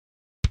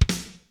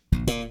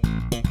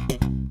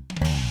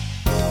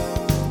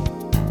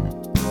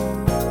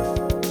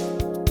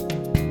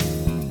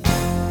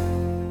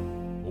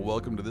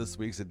welcome to this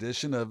week's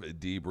edition of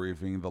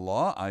Debriefing the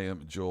Law. I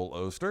am Joel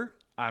Oster.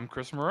 I'm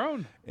Chris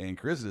Marone. And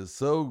Chris, it is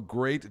so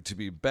great to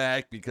be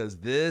back because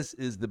this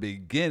is the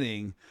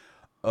beginning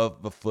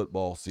of the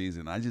football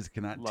season. I just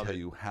cannot tell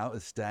you how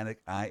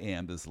ecstatic I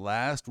am. This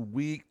last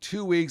week,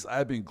 2 weeks,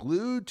 I've been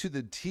glued to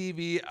the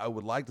TV. I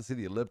would like to see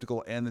the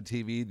elliptical and the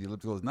TV. The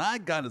elliptical has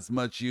not gotten as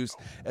much use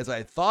as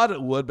I thought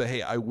it would, but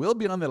hey, I will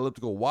be on the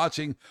elliptical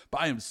watching, but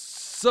I am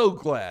so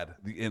glad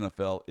the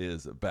NFL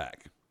is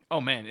back. Oh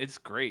man, it's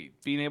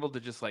great being able to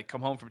just like come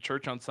home from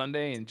church on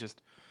Sunday and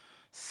just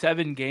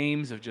 7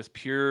 games of just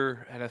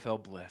pure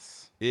NFL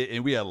bliss.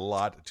 And we had a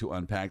lot to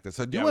unpack this.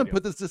 So I do want to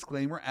put this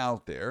disclaimer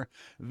out there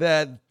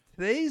that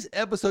today's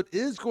episode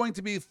is going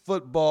to be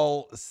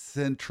football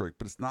centric,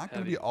 but it's not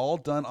going to be all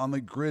done on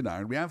the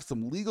gridiron. We have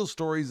some legal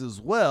stories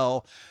as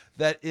well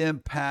that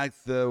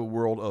impact the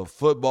world of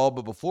football.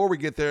 But before we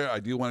get there, I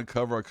do want to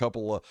cover a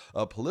couple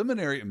of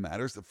preliminary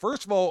matters.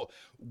 First of all,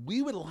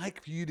 we would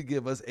like for you to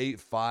give us a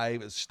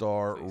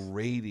 5-star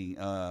rating.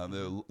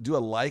 Do a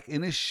like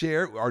and a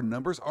share. Our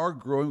numbers are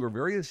growing. We're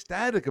very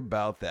ecstatic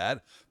about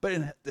that.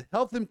 But to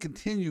help them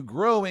continue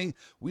growing,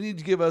 we need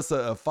to give us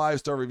a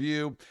 5-star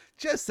review.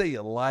 Just say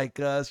you like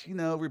us,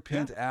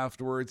 repent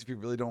afterwards if you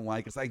really don't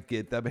like us. I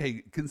get that. But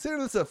hey, consider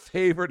this a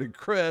favor to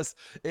Chris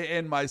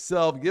and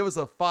myself. Give us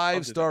a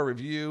 5-star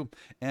review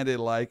and a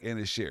like and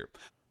a share.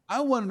 I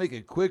want to make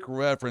a quick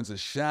reference, a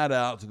shout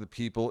out to the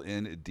people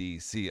in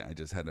DC. I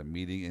just had a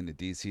meeting in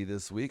DC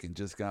this week and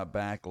just got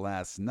back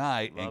last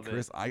night. And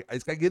Chris, I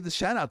just got to give the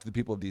shout out to the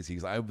people of DC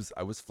because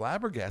I was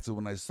flabbergasted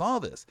when I saw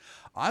this.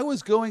 I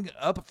was going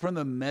up from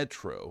the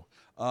metro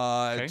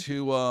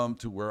to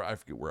where I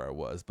forget where I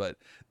was, but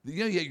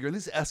you're in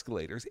these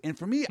escalators, and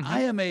for me,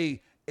 I am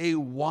a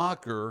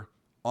walker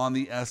on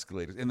the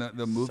escalators and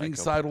the moving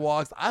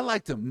sidewalks. I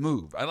like to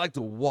move. I like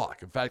to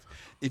walk. In fact,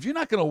 if you're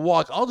not going to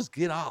walk, I'll just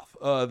get off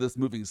this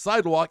moving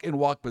sidewalk and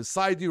walk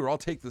beside you, or I'll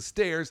take the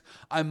stairs.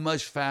 I'm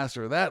much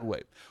faster that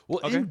way. Well,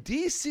 in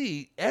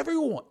DC,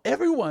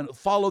 everyone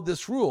followed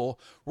this rule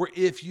where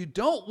if you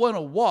don't want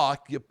to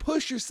walk, you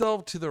push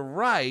yourself to the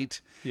right.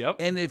 Yep.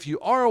 And if you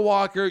are a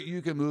walker,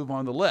 you can move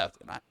on the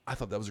left. And I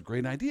thought that was a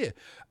great idea.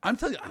 I'm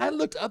telling you, I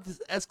looked up this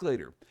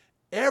escalator.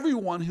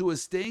 Everyone who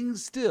was staying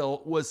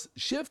still was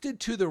shifted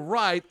to the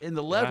right, and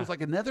the left was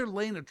like another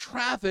lane of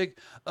traffic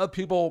of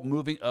people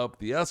moving up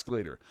the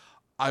escalator.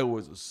 I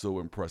was so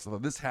impressed. I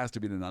thought this has to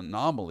be an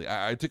anomaly.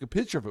 I took a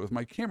picture of it with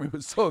my camera. It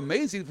was so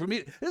amazing for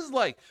me. This is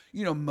like,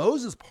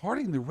 Moses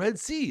parting the Red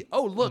Sea.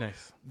 Oh, look,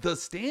 the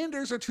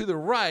standers are to the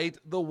right,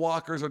 the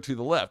walkers are to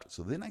the left.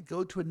 So then I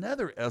go to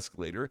another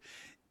escalator.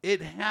 It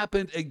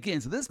happened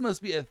again. So this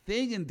must be a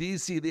thing in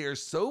DC. They are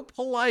so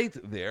polite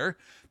there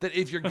that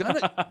if you're going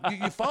to,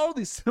 you follow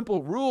these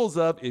simple rules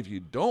of if you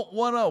don't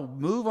want to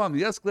move on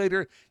the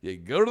escalator, you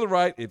go to the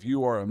right. If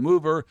you are a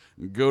mover,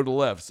 go to the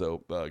left.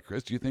 So,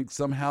 Chris, do you think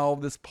somehow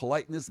this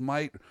politeness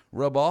might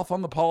rub off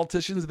on the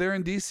politicians there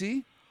in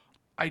DC?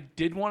 I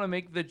did want to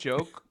make the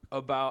joke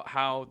about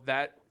how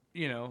that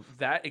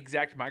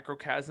exact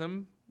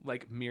microcosm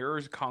like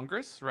mirrors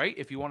Congress, right?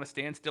 If you want to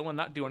stand still and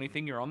not do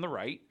anything, you're on the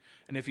right.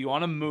 And if you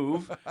want to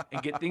move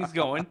and get things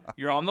going,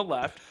 you're on the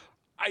left.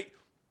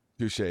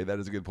 Touche. That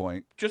is a good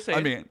point. Just saying.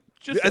 I mean,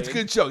 it's a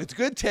good joke. It's a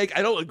good take.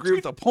 I don't agree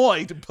with the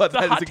point, but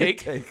that is a good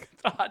take.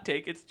 It's a hot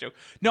take. It's a joke.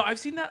 No, I've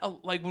seen that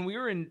like when we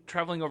were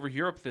traveling over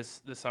Europe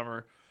this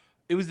summer.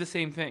 It was the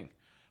same thing,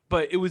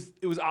 but it was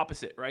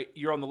opposite, right?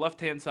 You're on the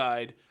left-hand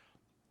side.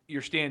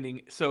 You're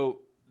standing.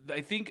 So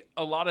I think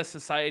a lot of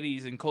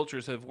societies and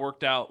cultures have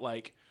worked out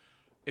like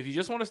if you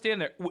just want to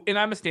stand there, and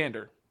I'm a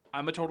stander.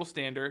 I'm a total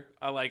stander.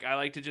 I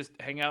like to just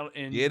hang out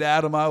and get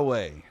out of my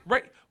way.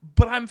 Right.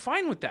 But I'm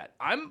fine with that.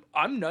 I'm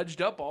nudged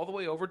up all the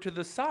way over to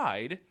the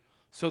side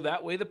so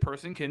that way the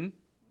person can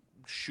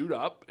shoot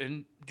up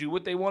and do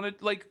what they want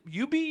to. Like,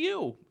 you be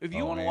you. If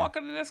you want to walk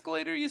on an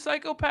escalator, you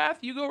psychopath,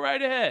 you go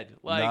right ahead.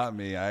 Like, not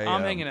me.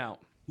 I'm hanging out.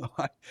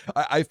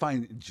 I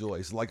find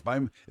joy. So like if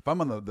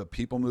I'm on the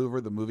people mover,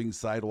 the moving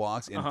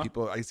sidewalks, and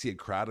I see a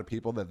crowd of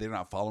people that they're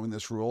not following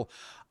this rule,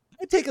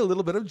 I take a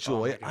little bit of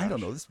joy. I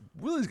don't know. This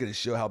really is going to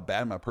show how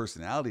bad my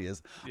personality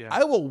is. Yeah.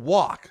 I will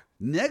walk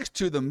next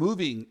to the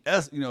moving,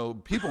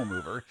 people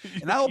mover,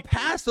 and I will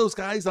pass those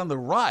guys on the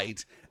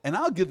right, and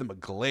I'll give them a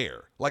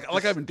glare. Like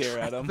I've been stare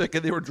at them. And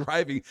they were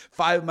driving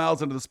 5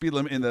 miles into the speed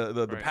limit in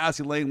the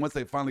passing lane. Once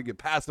they finally get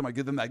past them, I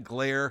give them that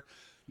glare.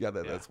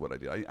 That's what I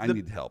do. I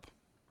need help.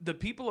 The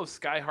people of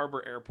Sky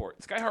Harbor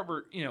Airport. Sky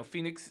Harbor,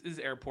 Phoenix's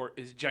airport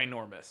is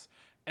ginormous,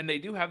 and they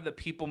do have the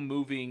people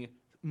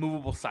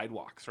movable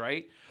sidewalks,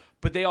 right?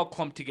 But they all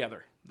clump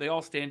together. They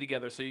all stand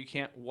together so you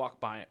can't walk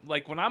by it.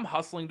 Like when I'm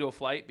hustling to a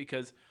flight,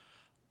 because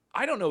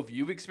I don't know if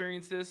you've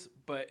experienced this,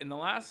 but in the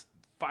last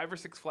 5 or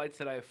 6 flights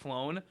that I have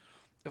flown,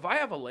 if I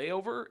have a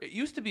layover, it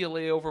used to be a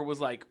layover was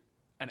like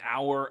an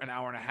hour and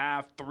a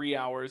half, 3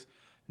 hours.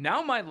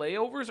 Now my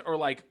layovers are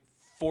like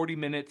 40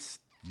 minutes,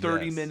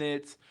 30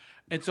 minutes.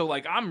 And so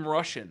like I'm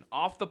rushing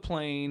off the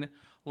plane,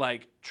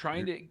 like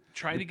trying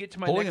to get to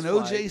my pulling next an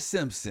flight. O.J.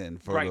 Simpson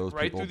for those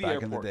people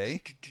back in the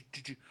day.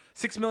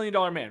 $6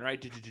 million man, right?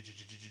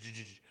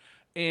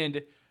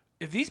 And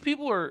if these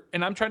people are,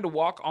 and I'm trying to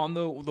walk on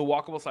the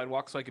walkable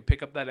sidewalk so I could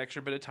pick up that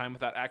extra bit of time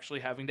without actually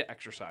having to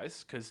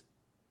exercise because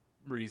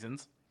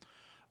reasons.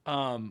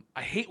 I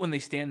hate when they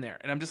stand there,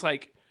 and I'm just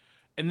like,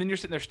 and then you're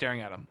sitting there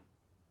staring at them.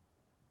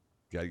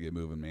 Got to get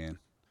moving, man.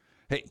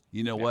 Hey,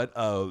 you know what?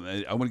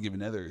 I want to give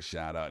another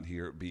shout out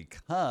here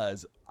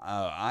because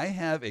I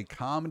have a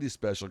comedy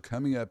special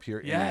coming up here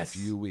in a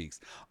few weeks.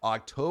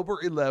 October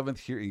 11th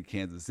here in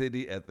Kansas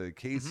City at the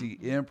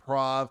KC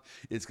Improv.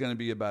 It's going to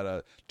be about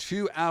a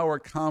 2-hour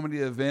comedy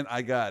event.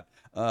 I got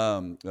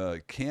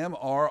Cam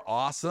R.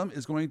 Awesome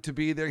is going to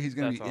be there. He's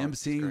going to be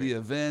emceeing the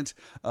event.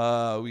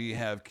 We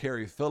have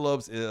Carrie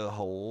Phillips, a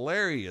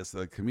hilarious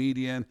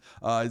comedian.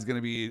 He's going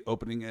to be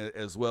opening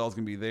as well. He's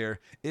going to be there.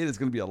 It is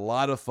going to be a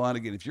lot of fun.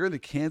 Again, if you're in the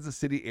Kansas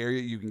City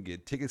area, you can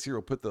get tickets here.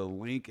 We'll put the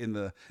link in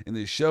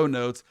the show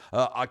notes.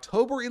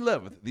 October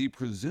 11th, the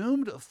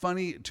Presumed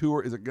Funny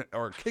Tour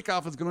our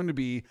kickoff is going to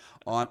be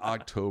on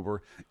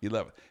October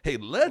 11th. Hey,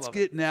 let's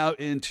get now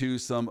into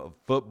some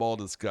football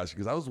discussion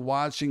because I was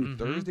watching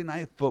Thursday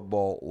Night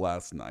Football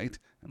last night.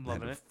 I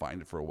had to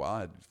find it for a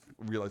while.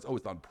 I realized,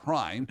 it's on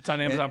Prime. It's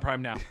on Amazon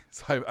Prime now.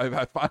 So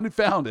I finally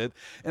found it,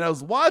 and I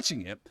was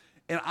watching it,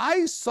 and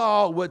I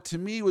saw what to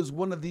me was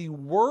one of the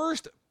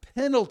worst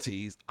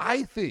penalties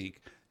I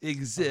think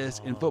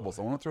exists in football.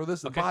 So I want to throw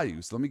this by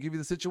you. So let me give you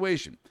the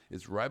situation.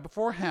 It's right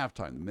before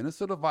halftime. The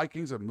Minnesota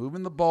Vikings are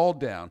moving the ball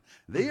down.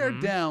 They are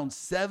down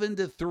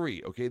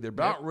 7-3. Okay, they're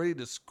about ready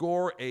to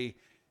score a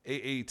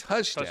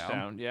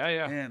touchdown.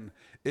 Yeah. And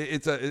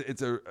it's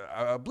a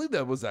I believe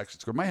that was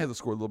actually scored. Might have the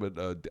score a little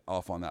bit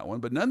off on that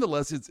one, but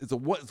nonetheless, it's a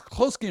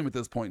close game at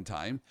this point in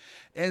time.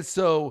 And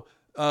so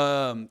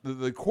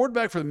the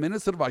quarterback for the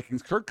Minnesota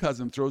Vikings, Kirk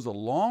Cousins, throws a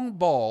long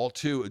ball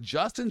to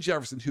Justin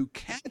Jefferson, who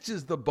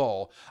catches the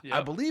ball,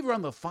 I believe,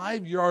 around the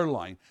 5-yard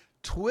line,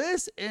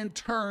 twists and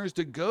turns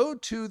to go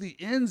to the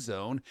end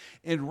zone,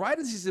 and right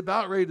as he's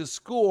about ready to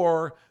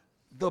score,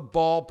 the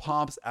ball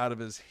pops out of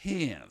his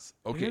hands.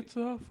 Okay, it's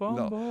a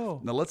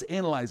fumble. Now let's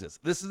analyze this.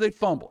 This is a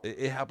fumble.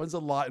 It happens a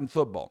lot in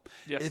football.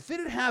 Yes. If it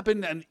had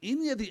happened on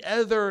any of the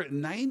other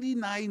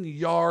 99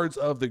 yards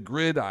of the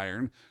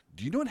gridiron,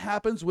 do you know what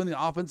happens when the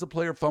offensive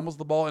player fumbles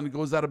the ball and it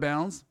goes out of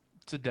bounds?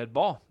 It's a dead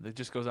ball. It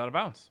just goes out of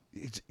bounds.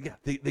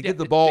 They get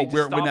the ball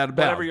where it went out of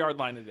bounds. Whatever yard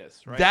line it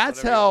is, right?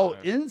 That's how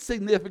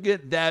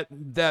insignificant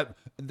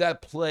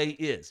that play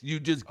is.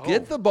 You just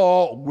get the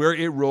ball where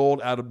it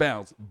rolled out of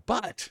bounds.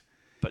 But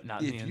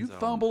not if you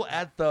fumble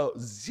at the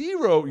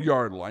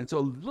 0-yard line, so a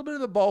little bit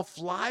of the ball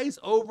flies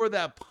over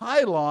that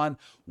pylon,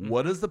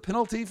 what is the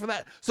penalty for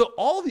that? So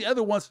all the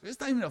other ones, it's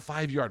not even a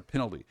 5-yard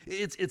penalty.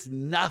 It's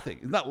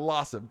nothing. It's not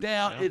loss of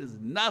down. It is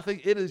nothing.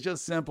 It is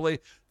just simply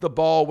the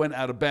ball went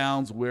out of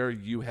bounds where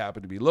you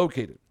happen to be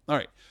located. All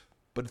right.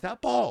 But if that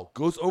ball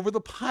goes over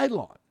the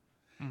pylon,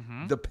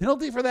 the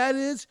penalty for that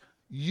is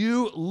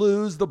you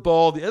lose the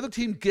ball. The other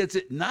team gets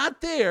it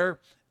not there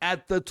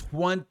at the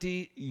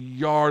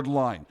 20-yard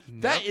line.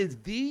 That is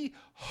the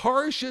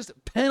harshest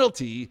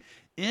penalty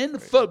in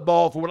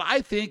football for what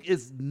I think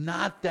is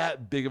not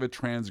that big of a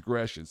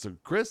transgression. So,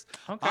 Chris,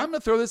 I'm going to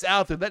throw this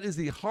out there. That is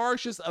the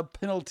harshest of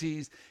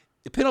penalty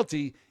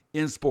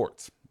in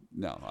sports.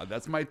 No,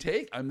 that's my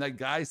take. I'm that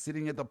guy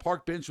sitting at the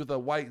park bench with the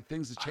white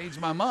things to change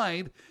my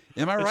mind.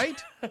 Am I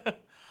right?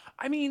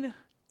 I mean,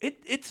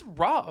 it's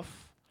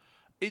rough.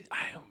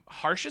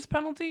 Harshest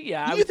penalty?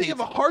 Yeah. You think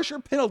of a harsher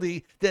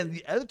penalty than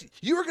the other team.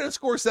 You were going to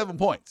score 7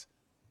 points.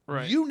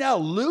 Right. You now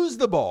lose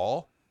the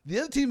ball. The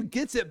other team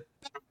gets it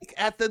back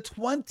at the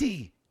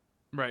 20.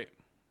 Right.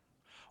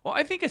 Well,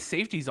 I think a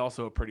safety is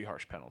also a pretty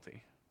harsh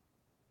penalty.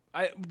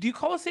 Do you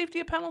call a safety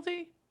a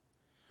penalty?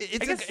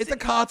 It's a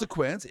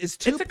consequence. It's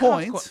 2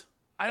 points.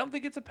 I don't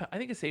think I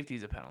think a safety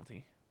is a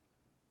penalty.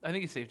 I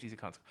think a safety is a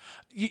consequence.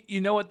 You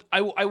know what?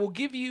 I will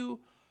give you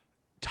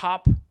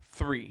top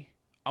 3.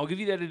 I'll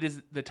give you that it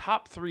is the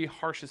top 3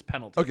 harshest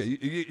penalties. Okay,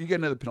 you get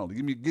another penalty.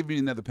 Give me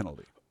another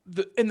penalty.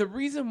 And the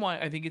reason why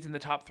I think it's in the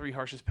top 3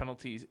 harshest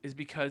penalties is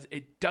because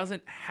it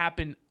doesn't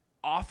happen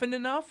often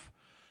enough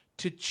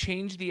to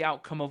change the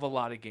outcome of a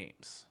lot of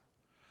games.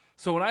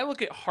 So when I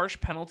look at harsh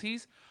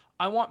penalties,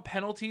 I want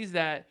penalties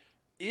that,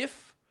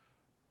 if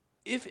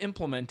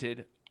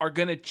implemented, are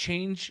going to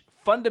change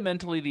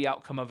fundamentally the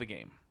outcome of a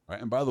game. Right,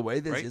 and by the way,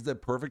 this is a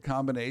perfect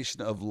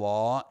combination of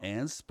law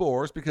and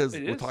sports because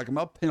we're talking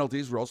about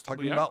penalties. We're also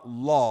talking about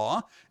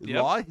law.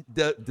 Law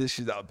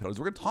dishes out penalties.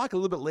 We're going to talk a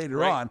little bit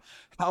later on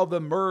how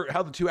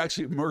the two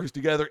actually merge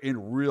together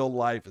in real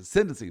life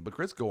sentencing. But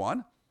Chris, go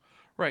on.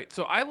 Right.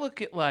 So I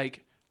look at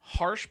like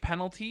harsh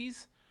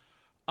penalties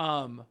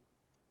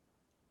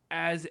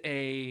as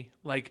a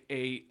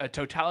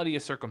totality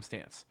of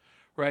circumstance.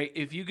 Right.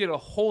 If you get a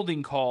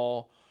holding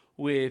call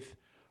with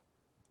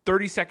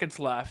 30 seconds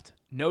left,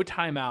 no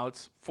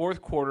timeouts,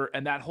 fourth quarter,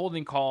 and that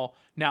holding call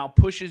now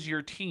pushes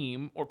your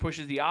team or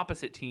pushes the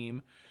opposite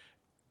team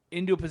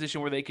into a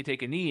position where they could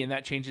take a knee, and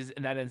that changes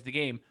and that ends the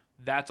game.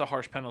 That's a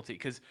harsh penalty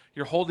because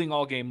you're holding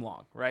all game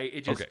long, right?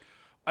 It just. Okay.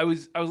 I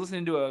was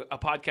listening to a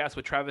podcast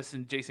with Travis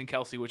and Jason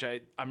Kelsey, which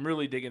I'm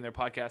really digging their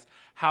podcast.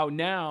 How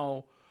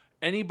now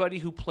anybody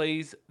who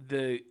plays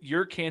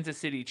your Kansas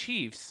City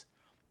Chiefs,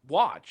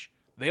 watch,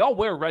 they all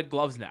wear red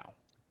gloves now.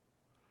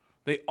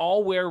 They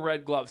all wear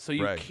red gloves, so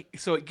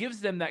so it gives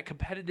them that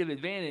competitive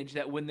advantage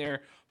that when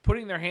they're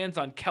putting their hands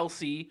on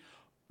Kelsey,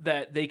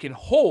 that they can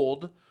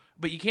hold,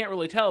 but you can't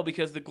really tell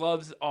because the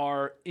gloves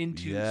are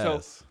into.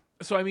 Yes.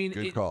 So I mean,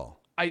 good call.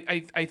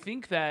 I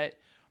think that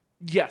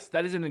yes,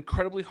 that is an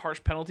incredibly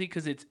harsh penalty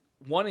because it's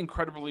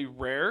incredibly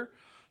rare.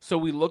 So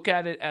we look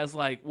at it as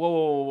like,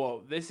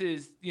 whoa, this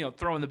is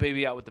throwing the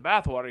baby out with the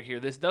bathwater here.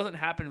 This doesn't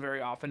happen very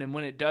often, and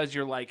when it does,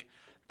 you're like,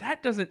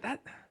 that doesn't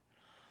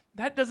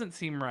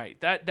seem right.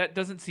 That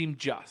doesn't seem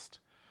just.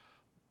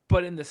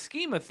 But in the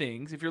scheme of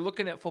things, if you're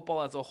looking at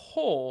football as a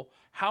whole,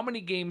 how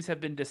many games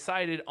have been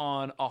decided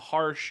on a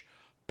harsh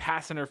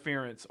pass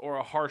interference or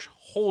a harsh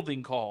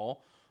holding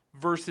call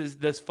versus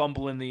this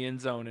fumble in the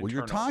end zone and When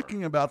you're turnover?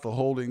 talking about the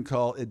holding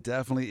call, it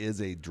definitely is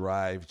a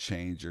drive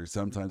changer.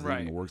 Sometimes it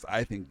even works,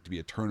 I think, to be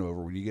a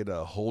turnover when you get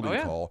a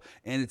holding call.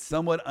 And it's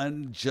somewhat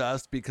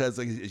unjust because,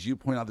 as you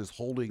point out, there's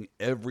holding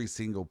every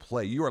single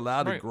play. You're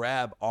allowed to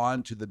grab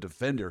onto the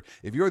defender.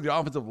 If you're the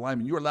offensive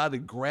lineman, you're allowed to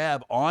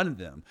grab on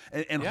them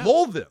and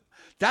hold them.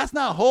 That's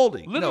not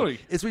holding. Literally. No,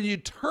 it's when you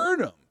turn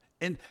them.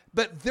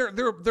 But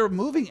they're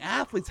moving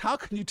athletes. How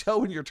can you tell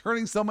when you're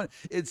turning someone?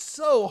 It's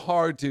so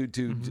hard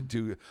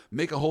to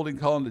make a holding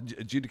call and to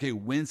adjudicate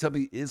when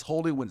something is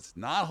holding, when it's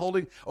not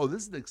holding. Oh,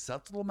 this is an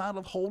acceptable amount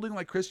of holding,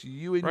 like Chris,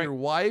 you and your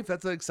wife.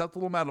 That's an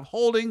acceptable amount of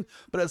holding.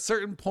 But at a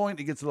certain point,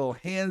 it gets a little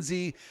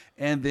handsy,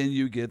 and then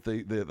you get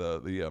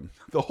the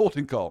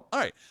holding call. All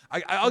right,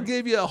 I'll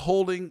give you a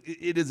holding.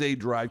 It is a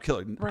drive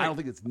killer. I don't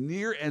think it's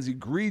near as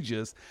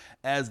egregious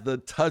as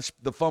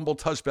the fumble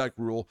touchback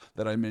rule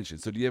that I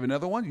mentioned. So do you have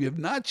another one? You have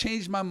not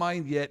changed my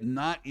mind yet,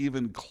 not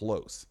even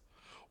close.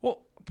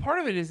 Well, part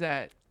of it is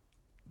that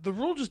the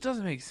rule just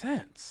doesn't make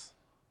sense.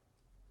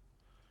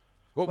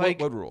 What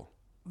rule?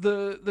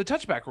 The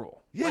touchback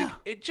rule. Yeah.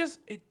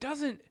 It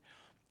doesn't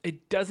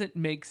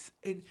make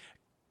it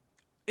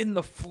in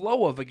the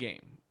flow of a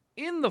game.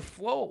 In the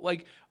flow,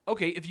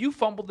 okay, if you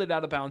fumbled it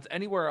out of bounds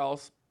anywhere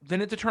else,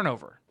 then it's a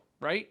turnover,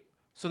 right?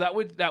 So that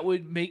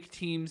would make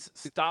teams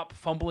stop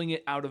fumbling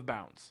it out of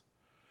bounds.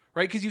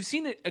 Right, because you've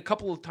seen it a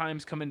couple of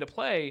times come into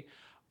play.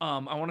 I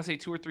want to say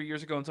 2 or 3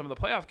 years ago in some of the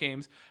playoff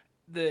games,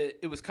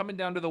 it was coming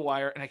down to the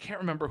wire, and I can't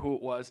remember who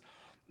it was,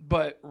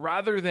 but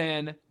rather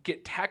than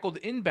get tackled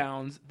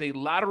inbounds, they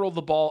lateral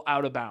the ball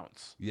out of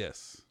bounds.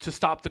 Yes. To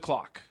stop the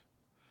clock.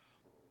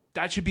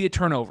 That should be a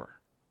turnover.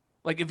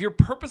 Like if you're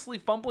purposely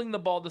fumbling the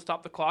ball to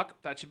stop the clock,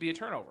 that should be a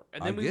turnover.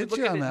 And then we would look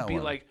at it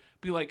and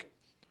be like,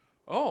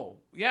 oh,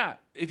 yeah,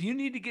 if you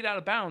need to get out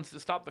of bounds to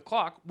stop the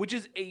clock, which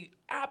is a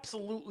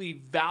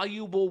absolutely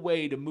valuable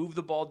way to move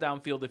the ball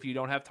downfield if you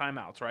don't have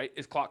timeouts, right,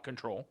 is clock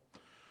control.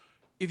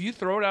 If you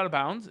throw it out of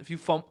bounds, if you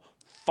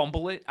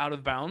fumble it out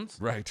of bounds.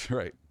 Right.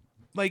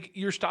 Like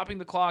you're stopping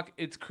the clock,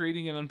 it's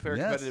creating an unfair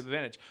competitive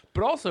advantage.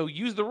 But also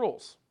use the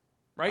rules,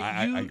 right?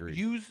 I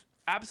agree.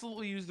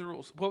 Absolutely use the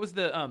rules. What was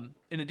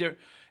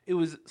it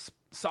was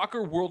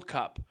Soccer World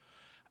Cup.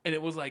 And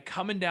it was like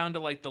coming down to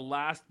like the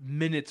last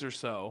minutes or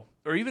so,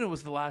 or even it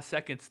was the last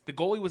seconds. The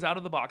goalie was out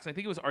of the box. I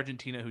think it was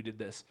Argentina who did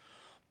this.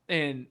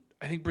 And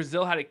I think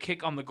Brazil had a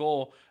kick on the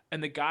goal.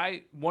 And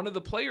one of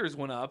the players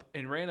went up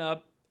and ran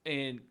up.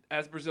 And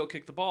as Brazil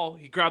kicked the ball,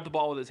 he grabbed the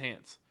ball with his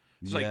hands.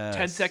 It's like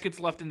 10 seconds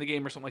left in the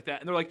game or something like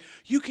that. And they're like,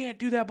 you can't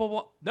do that, blah,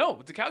 blah. No,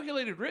 it's a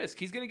calculated risk.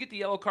 He's going to get the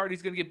yellow card.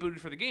 He's going to get booted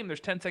for the game. There's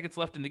 10 seconds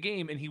left in the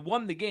game, and he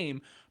won the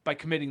game by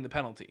committing the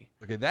penalty.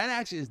 Okay, that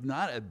actually is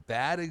not a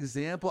bad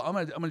example. I'm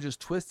gonna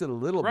just twist it a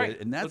little bit.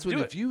 And that's when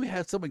if you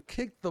have someone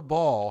kick the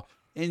ball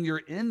and you're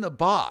in the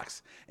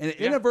box and it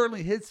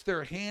inadvertently hits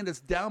their hand, it's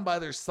down by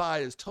their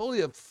side. It's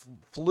totally a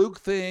fluke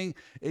thing.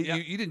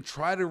 You didn't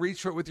try to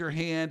reach for it with your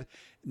hand.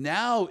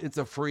 Now it's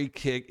a free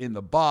kick in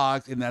the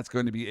box, and that's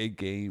going to be a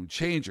game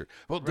changer.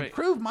 Well, to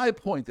prove my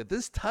point that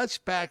this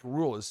touchback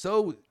rule is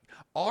so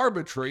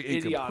arbitrary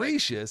and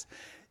capricious,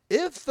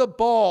 if the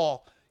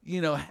ball,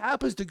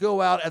 happens to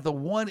go out at the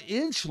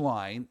 1-inch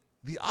line,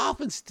 the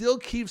offense still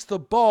keeps the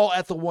ball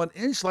at the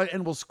 1-inch line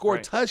and will score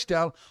a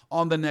touchdown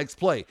on the next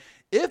play.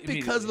 If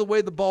because of the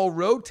way the ball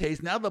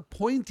rotates, now the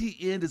pointy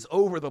end is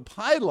over the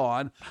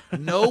pylon,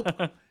 nope.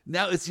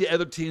 Now it's the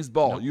other team's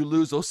ball. Nope. You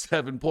lose those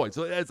 7 points.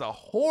 So that's a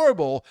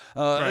horrible.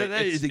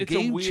 That is a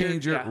game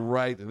changer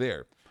right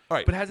there. All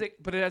right, but has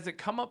it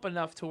come up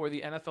enough to where the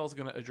NFL is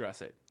going to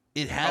address it?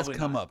 It has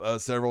come up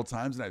several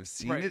times, and I've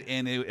seen it.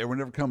 And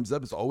whenever it comes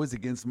up, it's always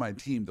against my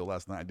team. Though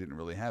last night I didn't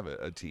really have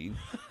a team.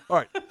 All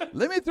right,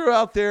 let me throw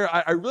out there.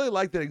 I really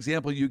like that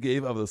example you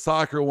gave of the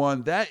soccer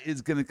one. That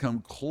is going to come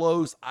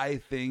close, I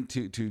think,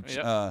 to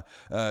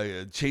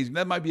changing.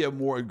 That might be a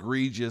more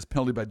egregious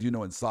penalty, but I do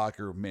know in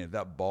soccer, man, if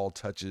that ball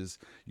touches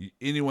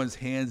anyone's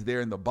hands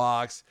there in the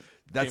box,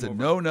 that's a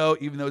no-no.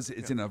 Even though it's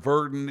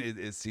inadvertent,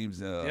 it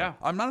seems.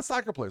 I'm not a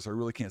soccer player, so I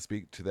really can't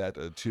speak to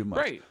that too much.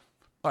 Right.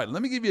 All right,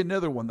 let me give you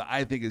another one that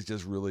I think is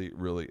just really,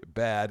 really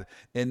bad,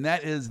 and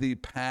that is the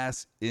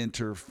pass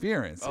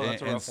interference. Oh,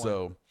 that's a rough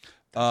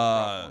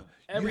one.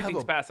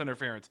 Everything's pass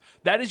interference.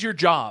 That is your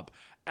job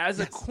as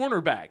a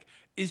cornerback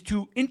is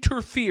to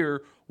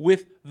interfere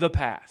with the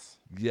pass.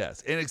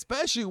 Yes, and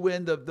especially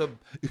when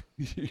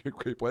you're a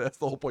great point. That's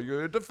the whole point.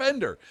 You're a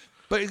defender,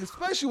 but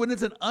especially when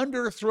it's an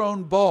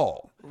underthrown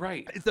ball.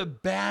 Right. It's a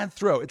bad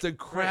throw. It's a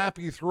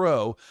crappy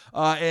throw,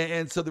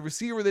 and so the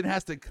receiver then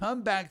has to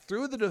come back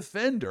through the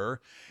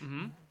defender.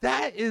 Mm-hmm.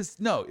 That is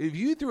no. If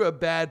you threw a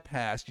bad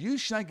pass, you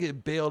should not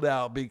get bailed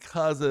out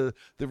because of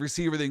the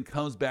receiver then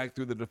comes back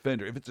through the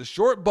defender. If it's a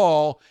short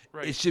ball,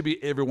 it should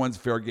be everyone's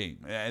fair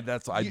game, and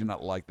I do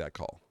not like that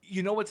call.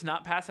 You know what's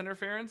not pass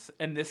interference?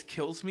 And this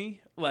kills me,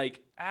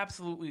 like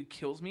absolutely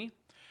kills me.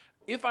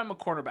 If I'm a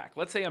cornerback,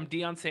 let's say I'm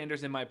Deion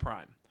Sanders in my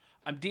prime.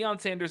 I'm Deion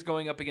Sanders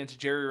going up against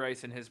Jerry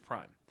Rice in his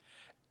prime.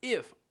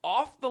 If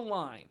off the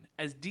line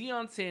as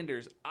Deion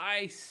Sanders,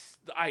 I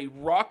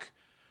rock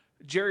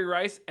Jerry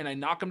Rice and I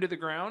knock him to the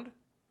ground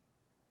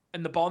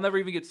and the ball never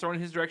even gets thrown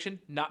in his direction,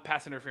 not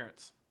pass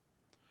interference.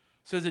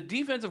 So as a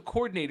defensive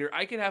coordinator,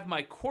 I can have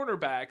my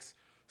cornerbacks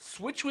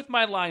switch with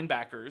my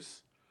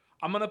linebackers.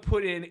 I'm going to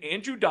put in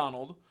Andrew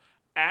Donald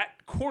at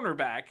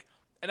cornerback,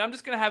 and I'm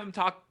just going to have him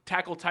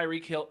tackle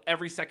Tyreek Hill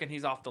every second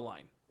he's off the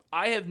line.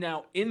 I have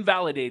now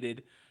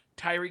invalidated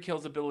Tyreek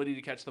Hill's ability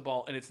to catch the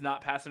ball, and it's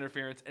not pass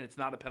interference, and it's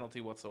not a penalty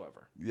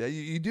whatsoever. Yeah,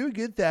 you do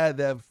get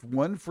that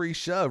one free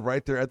shove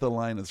right there at the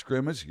line of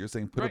scrimmage. You're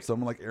saying put up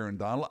someone like Aaron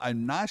Donald.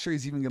 I'm not sure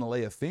he's even going to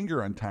lay a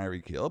finger on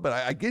Tyreek Hill, but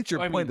I get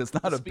your point. It's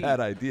not a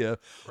bad idea.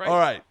 Right. All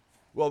right.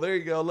 Well, there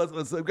you go.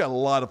 We've got a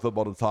lot of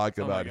football to talk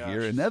about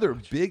here. Another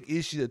big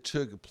issue that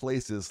took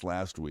place this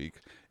last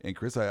week, and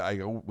Chris, I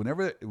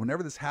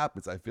whenever this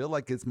happens, I feel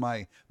like it's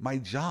my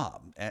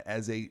job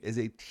as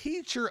a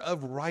teacher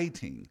of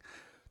writing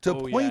to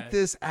point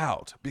this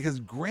out, because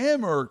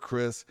grammar,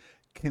 Chris,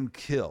 can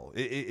kill.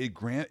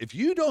 If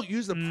you don't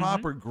use the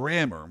proper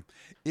grammar,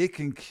 it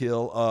can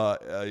kill.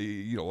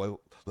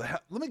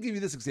 Let me give you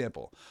this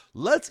example.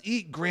 Let's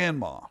eat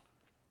grandma.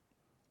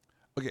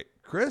 Okay,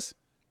 Chris.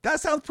 That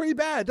sounds pretty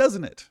bad,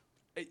 doesn't it?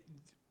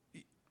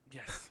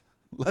 Yes.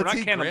 We're not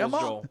cannibals, grandma?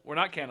 Joel. We're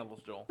not cannibals,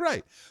 Joel.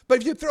 Right.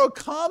 But if you throw a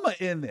comma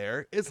in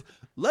there, it's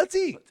let's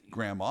eat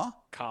grandma.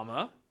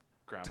 Comma,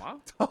 grandma.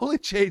 Totally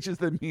changes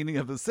the meaning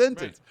of the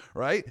sentence,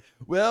 right?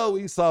 Well,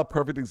 we saw a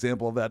perfect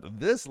example of that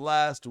this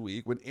last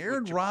week when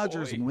Aaron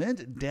Rodgers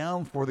went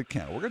down for the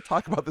count. We're going to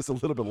talk about this a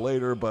little bit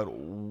later, but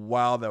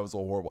wow, that was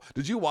horrible.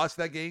 Did you watch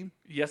that game?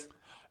 Yes.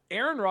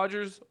 Aaron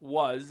Rodgers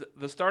was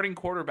the starting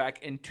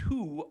quarterback in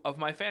 2 of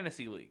my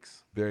fantasy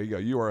leagues. There you go.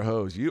 You are a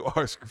hose. You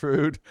are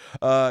screwed.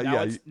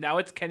 Now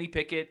it's Kenny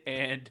Pickett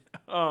and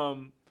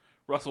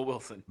Russell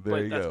Wilson.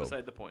 There you that's go.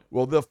 Beside the point.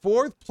 Well, the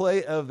fourth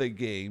play of the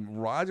game,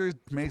 Rodgers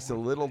makes a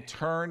little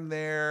turn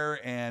there,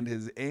 and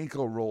his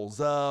ankle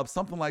rolls up.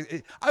 Something like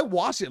it. I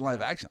watched it in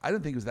live action. I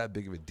didn't think it was that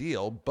big of a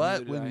deal.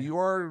 But when you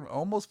are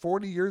almost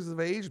 40 years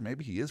of age,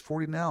 maybe he is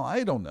 40 now.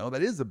 I don't know.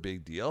 That is a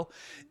big deal.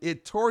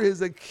 It tore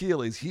his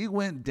Achilles. He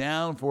went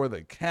down for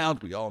the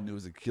count. We all knew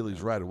his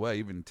Achilles right away.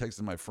 Even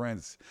texted my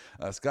friend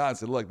Scott and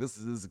said, "Look, this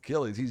is his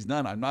Achilles. He's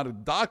done. I'm not a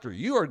doctor.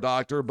 You are a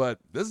doctor, but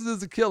this is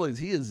his Achilles.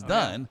 He is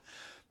done." Yeah.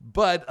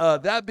 But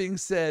that being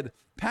said,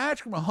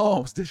 Patrick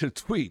Mahomes did a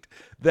tweet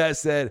that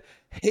said,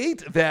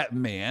 "Hate that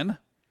man, ...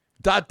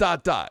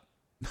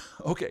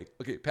 Okay,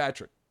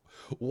 Patrick,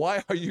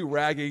 why are you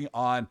ragging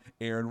on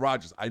Aaron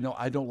Rodgers? I know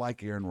I don't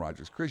like Aaron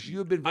Rodgers. Chris, you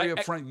have been very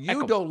upfront.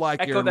 You don't like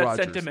Aaron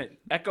Rodgers.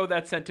 Echo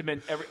that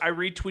sentiment. I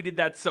retweeted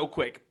that so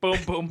quick. Boom,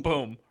 boom,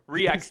 boom.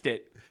 Re-X'd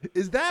it.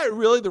 Is that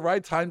really the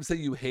right time to say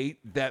you hate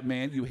that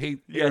man? You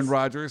hate Aaron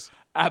Rodgers?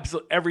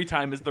 Absolutely. Every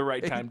time is the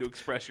right time to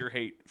express your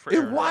hate for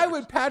Aaron Rodgers. Why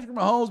would Patrick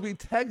Mahomes be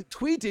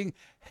tweeting,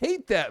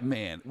 "Hate that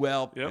man"?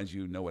 Well, as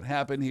you know what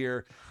happened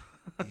here,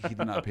 he did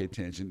not pay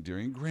attention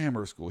during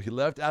grammar school. He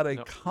left out a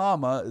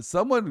comma.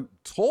 Someone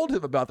told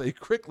him about that. He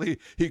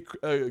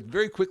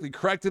very quickly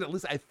corrected it. At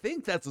least I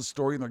think that's the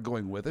story, and they're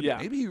going with it. Yeah.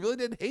 Maybe he really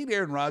did hate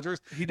Aaron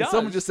Rodgers. He does.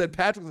 Someone just said,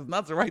 "Patrick, it's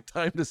not the right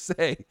time to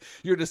say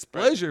your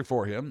displeasure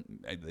for him."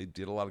 They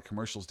did a lot of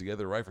commercials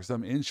together, right, for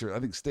some insurance. I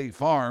think State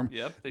Farm.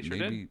 Yep, they sure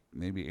did.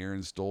 Maybe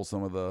Aaron stole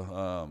some of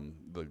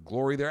the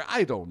glory there.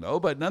 I don't know,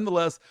 but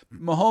nonetheless,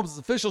 Mahomes'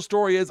 official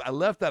story is, I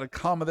left out a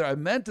comma there. I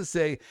meant to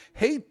say,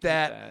 "Hate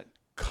that.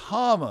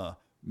 Comma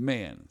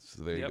man."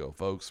 So there you go,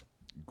 folks.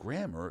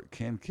 Grammar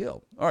can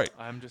kill. All right.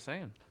 I'm just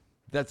saying.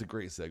 That's a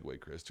great segue,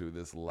 Chris, to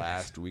this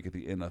last week at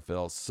the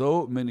NFL.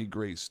 So many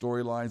great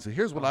storylines. So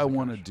here's what I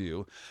want to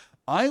do.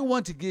 I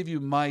want to give you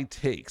my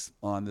takes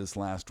on this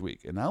last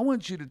week. And I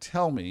want you to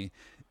tell me,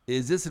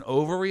 is this an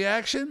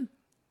overreaction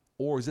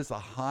or is this a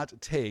hot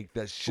take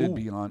that should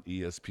be on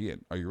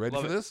ESPN? Are you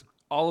ready for this?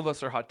 All of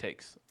us are hot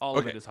takes. All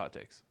of it is hot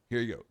takes. Here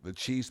you go. The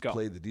Chiefs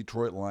played the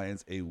Detroit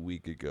Lions a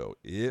week ago.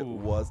 It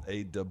was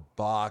a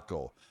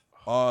debacle.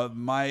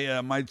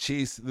 My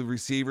Chiefs, the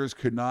receivers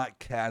could not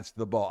catch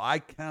the ball. I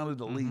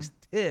counted at least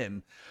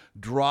 10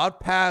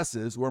 dropped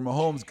passes where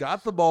Mahomes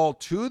got the ball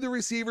to the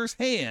receiver's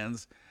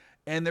hands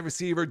and the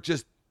receiver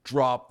just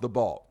dropped the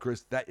ball.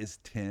 Chris, that is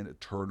 10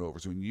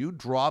 turnovers. When you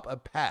drop a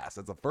pass,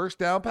 that's a first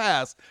down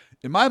pass.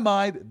 In my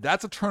mind,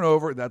 that's a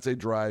turnover. That's a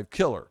drive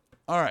killer.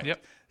 All right.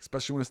 Yep.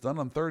 Especially when it's done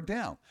on third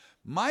down.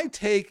 My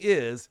take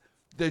is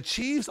the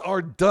Chiefs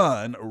are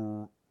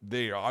done.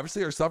 They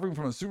obviously are suffering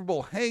from a Super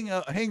Bowl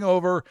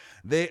hangover.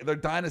 Their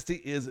dynasty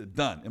is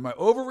done. Am I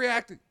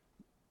overreacting,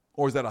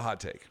 or is that a hot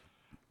take?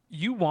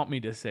 You want me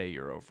to say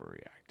you're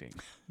overreacting.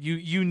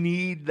 You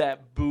need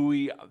that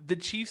buoy. The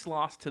Chiefs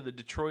lost to the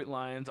Detroit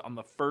Lions on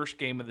the first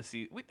game of the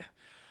season.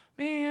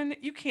 Man,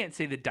 you can't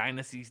say the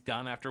dynasty's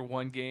done after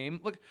one game.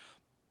 Look,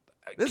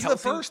 this is the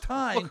first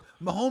time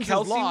Mahomes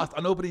has lost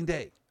on opening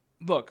day.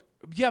 Look,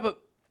 yeah, but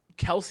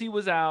Kelsey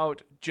was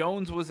out.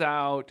 Jones was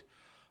out.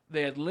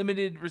 They had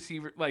limited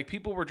receiver. Like,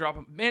 people were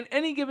dropping. Man,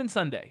 any given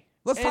Sunday.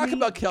 Let's talk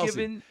about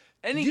Kelsey.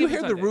 Did you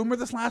hear the rumor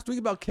this last week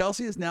about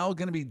Kelsey is now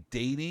going to be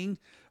dating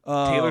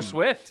Taylor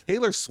Swift?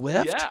 Taylor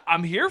Swift? Yeah,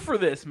 I'm here for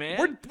this,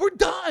 man. We're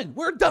done.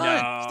 We're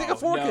done. No, Stick a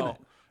fork in it.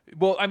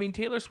 Well, I mean,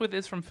 Taylor Swift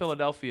is from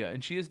Philadelphia,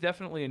 and she is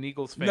definitely an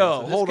Eagles fan.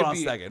 No, hold on a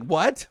second.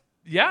 What?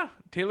 Yeah,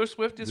 Taylor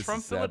Swift is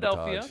from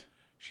Philadelphia. Sabotage.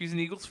 She's an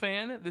Eagles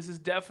fan. This is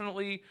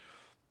definitely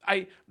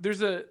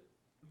there's a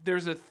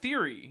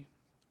theory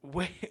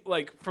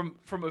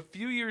from a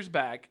few years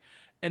back,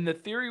 and the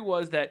theory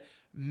was that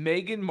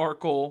Meghan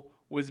Markle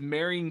was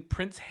marrying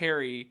Prince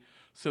Harry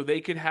so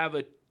they could have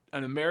an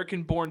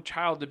American-born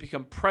child to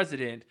become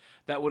president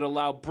that would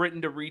allow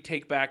Britain to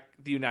retake back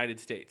the United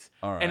States.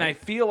 All right. And I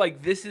feel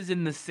like this is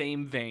in the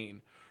same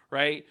vein,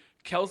 right?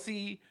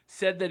 Kelsey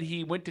said that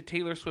he went to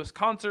Taylor Swift's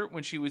concert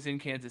when she was in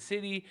Kansas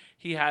City.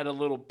 He had a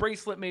little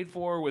bracelet made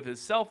for her with his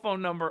cell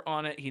phone number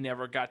on it. He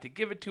never got to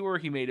give it to her.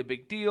 He made a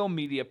big deal.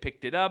 Media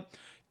picked it up.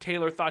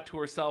 Taylor thought to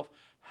herself,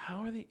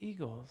 how are the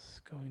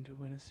Eagles going to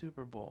win a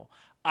Super Bowl?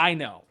 I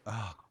know.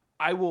 Oh.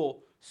 I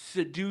will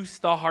seduce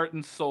the heart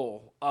and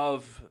soul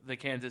of the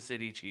Kansas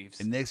City Chiefs.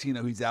 And next thing you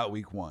know, he's out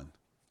week 1.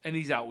 And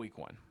he's out week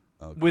 1.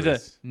 Oh, with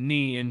a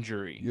knee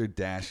injury. You're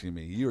dashing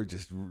me. You're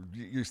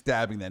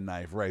stabbing that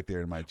knife right there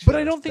in my chest. But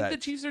I don't think the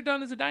Chiefs are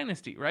done as a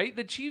dynasty, right?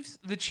 The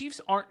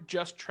Chiefs aren't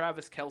just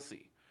Travis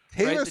Kelce.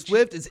 Taylor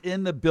Swift is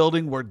in the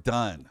building. We're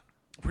done.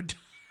 We're done.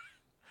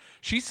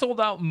 She sold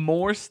out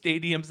more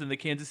stadiums than the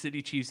Kansas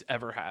City Chiefs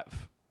ever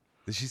have.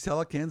 Did she sell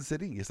out Kansas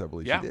City? Yes, I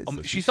believe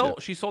she did. So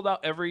she sold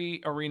out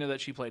every arena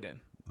that she played in.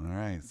 All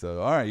right.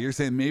 You're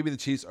saying maybe the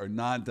Chiefs are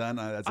not done.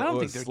 That's I don't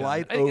think a they're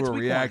slight done. I think it's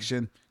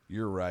overreaction.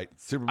 You're right.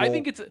 Super Bowl. I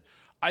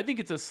think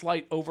it's a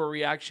slight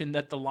overreaction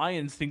that the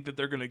Lions think that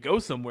they're going to go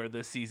somewhere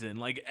this season.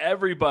 Like,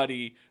 every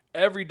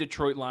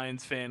Detroit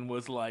Lions fan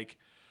was like,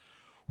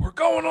 we're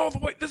going all the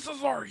way. This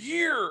is our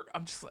year.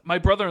 I'm just like, my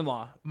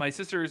brother-in-law, my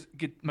sister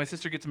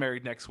gets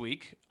married next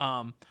week.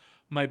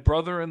 My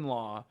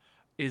brother-in-law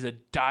is a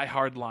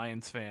diehard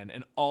Lions fan,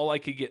 and all I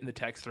could get in the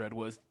text thread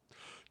was,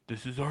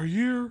 this is our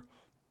year.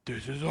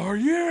 This is our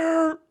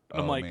year.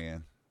 I'm like,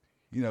 man.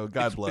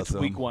 God bless them.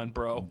 It's week 1,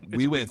 bro.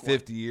 We went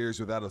 50 years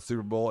without a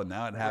Super Bowl, and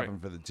now it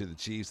happened to the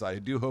Chiefs. I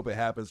do hope it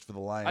happens for the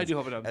Lions. I do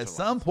hope it happens at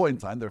some point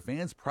in time. Their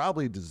fans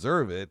probably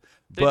deserve it.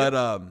 But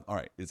all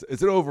right, it's an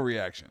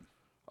overreaction.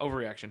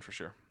 Overreaction for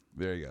sure.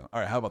 There you go. All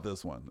right, how about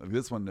this one?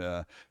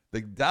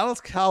 The Dallas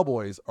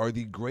Cowboys are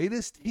the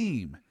greatest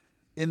team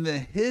in the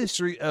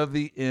history of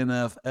the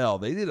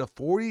NFL. They did a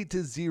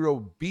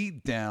 40-0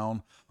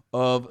 beatdown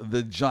of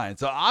the Giants.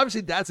 So obviously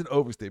that's an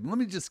overstatement. Let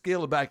me just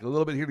scale it back a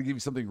little bit here to give you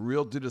something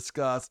real to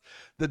discuss.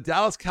 The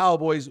Dallas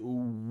Cowboys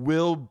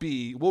will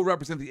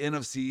represent the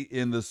NFC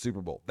in the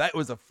Super Bowl. That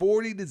was a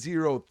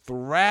 40-0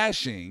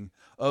 thrashing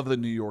of the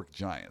New York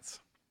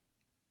Giants.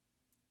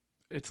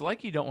 It's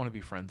like you don't want to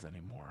be friends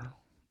anymore.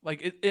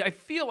 Like, I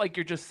feel like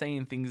you're just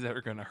saying things that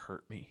are going to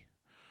hurt me.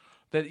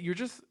 That you're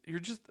just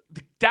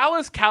the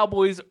Dallas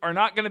Cowboys are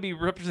not going to be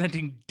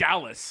representing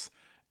Dallas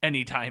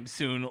anytime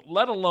soon,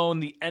 let alone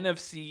the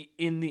NFC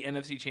in the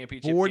NFC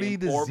Championship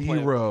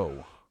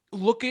 40-0.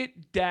 Look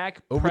at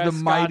Dak over Prescott's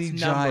the mighty number.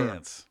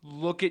 Giants.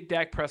 Look at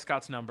Dak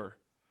Prescott's number.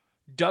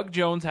 Doug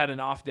Jones had an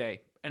off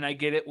day, and I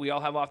get it. We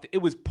all have off day. It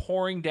was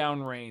pouring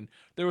down rain.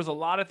 There was a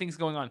lot of things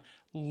going on.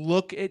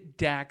 Look at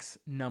Dak's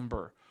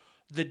number.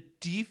 The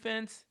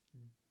defense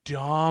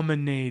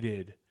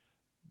dominated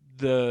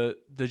the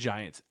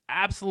Giants.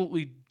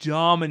 Absolutely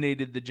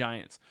dominated the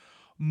Giants.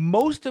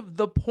 Most of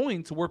the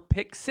points were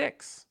pick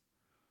six.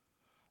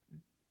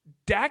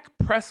 Dak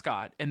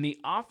Prescott and the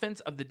offense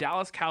of the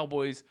Dallas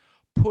Cowboys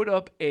put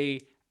up a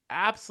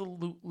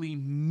absolutely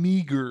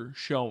meager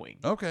showing.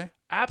 Okay.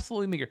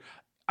 Absolutely meager.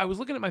 I was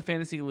looking at my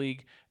fantasy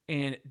league,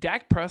 and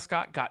Dak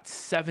Prescott got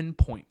 7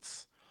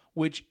 points,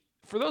 which,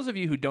 for those of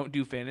you who don't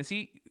do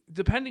fantasy,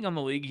 depending on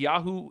the league,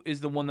 Yahoo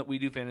is the one that we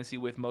do fantasy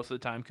with most of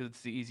the time because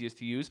it's the easiest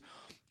to use.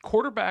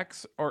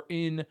 Quarterbacks are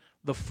in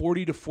the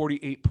 40 to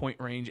 48 point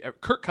range.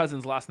 Kirk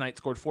Cousins last night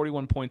scored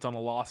 41 points on a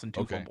loss and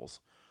 2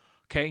 fumbles.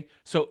 Okay,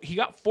 so he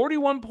got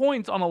 41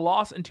 points on a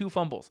loss and 2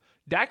 fumbles.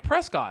 Dak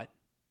Prescott,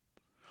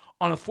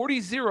 on a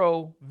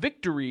 40-0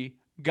 victory,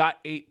 got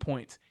 8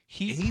 points.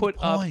 He put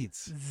up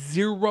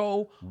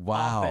 0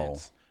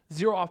 offense.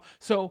 0 off.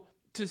 So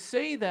to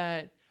say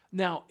that,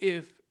 now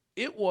if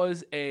it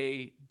was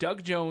a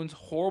Doug Jones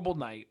horrible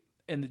night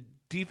and the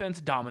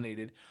defense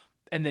dominated,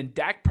 and then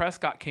Dak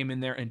Prescott came in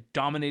there and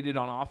dominated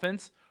on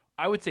offense,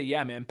 I would say,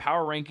 yeah, man,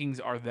 power rankings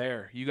are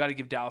there. You got to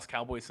give Dallas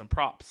Cowboys some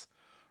props.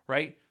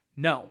 right?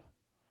 No.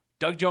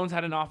 Doug Jones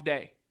had an off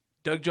day.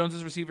 Doug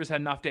Jones's receivers had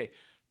an off day.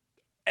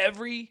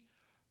 Every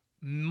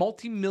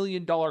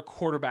multi-million-dollar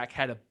quarterback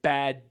had a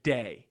bad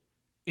day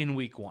in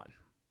week 1.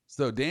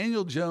 So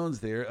Daniel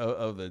Jones there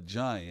of the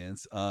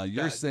Giants,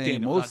 you're saying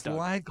Daniel, most not Doug.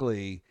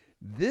 likely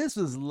this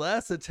was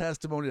less a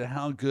testimony to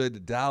how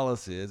good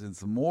Dallas is and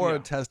some more a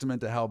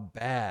testament to how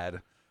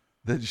bad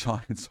the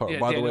Giants are. Yeah,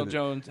 By Daniel the way,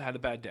 Jones had a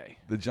bad day.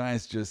 the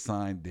Giants just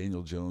signed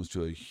Daniel Jones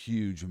to a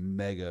huge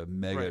mega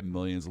Right.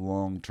 millions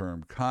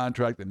long-term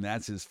contract, and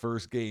that's his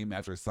first game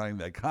after signing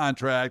that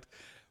contract.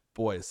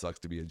 Boy, it sucks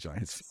to be a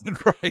Giants fan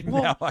right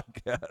now, I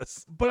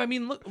guess. But I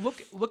mean,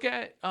 look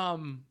at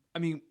I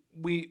mean,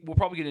 we'll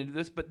probably get into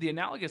this, but the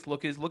analogous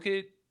look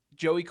at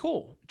Joey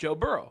Cool, Joe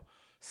Burrow,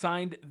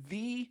 signed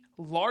the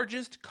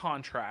largest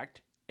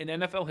contract in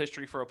NFL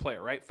history for a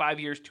player, right? 5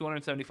 years,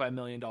 $275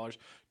 million,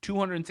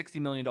 $260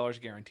 million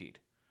guaranteed.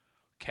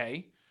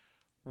 Okay.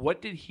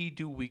 What did he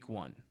do week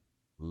 1?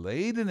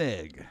 Laid an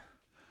egg.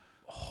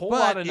 Whole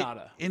lot of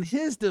nada. In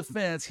his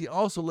defense, he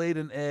also laid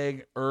an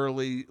egg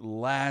early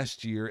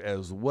last year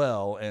as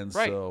well, and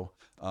Right. so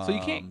So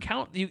you can't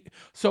count you.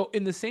 So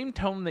in the same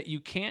tone that you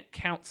can't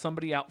count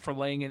somebody out for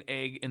laying an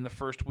egg in the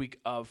first week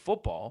of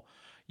football,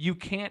 you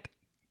can't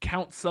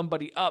count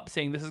somebody up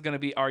saying this is going to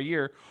be our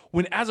year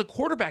when as a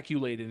quarterback you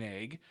laid an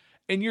egg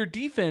and your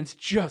defense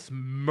just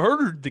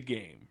murdered the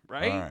game,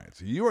 right? All right,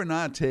 so you are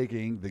not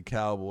taking the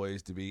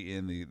Cowboys to be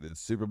in the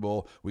Super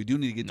Bowl. We do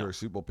need to get to our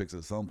Super Bowl picks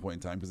at some point in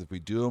time because if we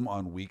do them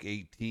on week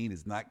 18,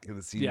 it's not going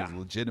to seem as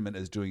legitimate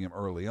as doing them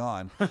early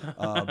on.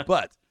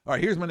 But all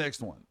right, here's my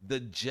next one.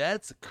 The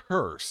Jets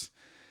curse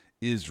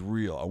is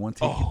real. I want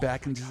to take you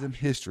back into some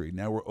history.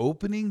 Now we're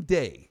opening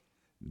day.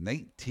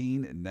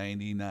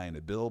 1999.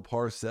 Bill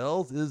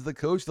Parcells is the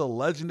coach, the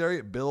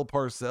legendary Bill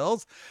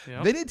Parcells.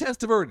 Yep. Vinny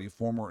Testaverde,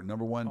 former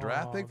number 1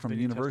 draft pick from the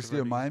Vinny University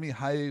of Testaverde. Miami,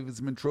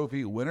 Heisman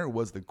Trophy winner,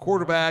 was the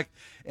quarterback,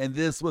 and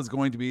this was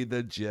going to be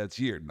the Jets'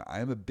 year. Now,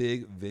 I am a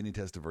big Vinny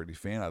Testaverde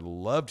fan. I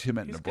loved him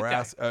at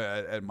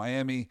Nebraska, at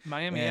Miami.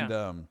 And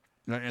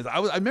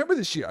I remember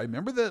this year. I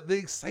remember the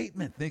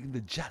excitement, thinking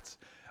the Jets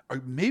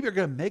maybe are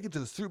going to make it to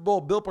the Super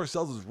Bowl. Bill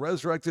Parcells has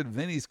resurrected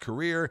Vinny's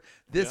career.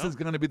 This is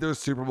going to be their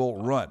Super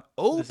Bowl run.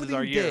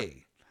 Opening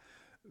day,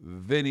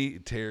 Vinny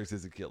tears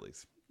his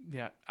Achilles.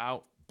 Yeah,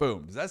 out.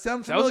 Boom. Does that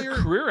sound familiar? That was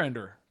a career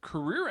ender.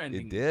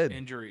 Career-ending It did.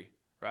 injury,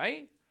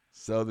 right?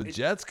 So the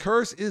Jets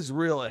curse is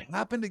real. It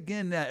happened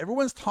again now.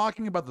 Everyone's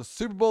talking about the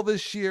Super Bowl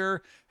this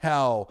year,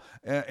 how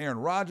Aaron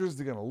Rodgers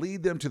is going to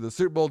lead them to the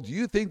Super Bowl. Do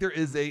you think there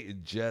is a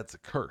Jets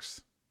curse?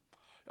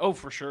 Oh,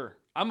 for sure.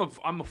 I'm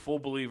a full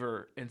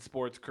believer in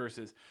sports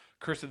curses.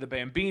 Curse of the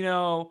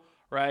Bambino,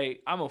 right?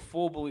 I'm a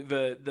full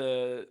believer.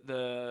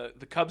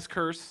 The Cubs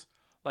curse.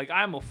 Like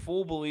I'm a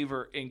full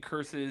believer in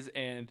curses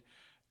and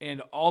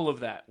all of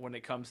that when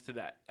it comes to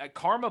that.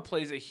 Karma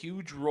plays a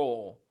huge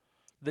role.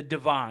 The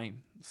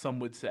divine, some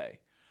would say,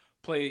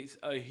 plays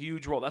a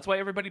huge role. That's why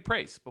everybody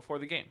prays before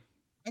the game.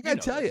 I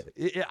got to tell you,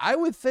 I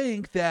would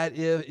think that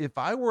if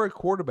I were a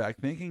quarterback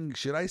thinking,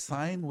 should I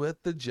sign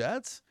with the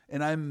Jets?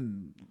 And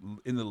I'm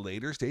in the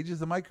later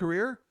stages of my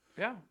career.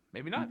 Yeah,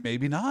 maybe not.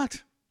 Maybe not.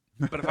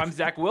 But if I'm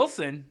Zach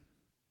Wilson,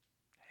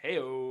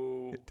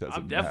 hey-o,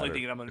 I'm definitely matter.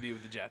 thinking I'm going to be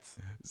with the Jets.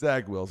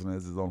 Zach Wilson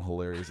has his own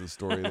hilarious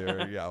story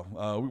there. Yeah,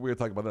 we're going to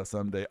talk about that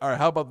someday. All right,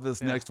 how about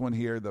this next one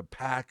here? The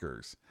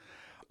Packers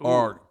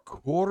are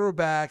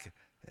quarterback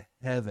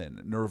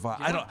heaven,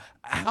 nirvana.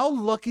 How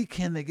lucky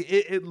can they get?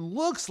 It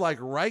looks like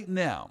right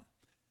now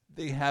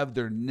they have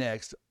their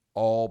next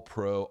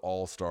all-pro,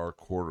 all-star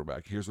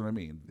quarterback. Here's what I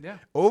mean. Yeah.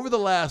 Over the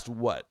last,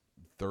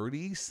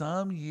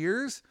 30-some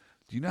years,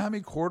 do you know how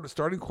many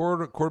starting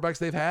quarterbacks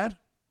they've had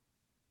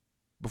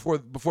before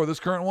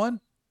this current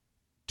one?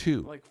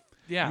 2.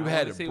 You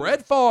had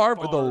Brett Favre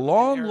with a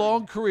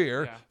long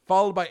career,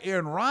 followed by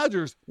Aaron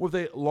Rodgers with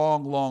a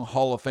long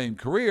Hall of Fame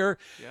career.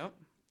 Yep.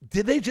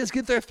 Did they just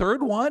get their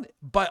third one?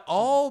 By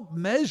all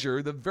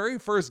measure, the very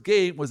first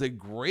game was a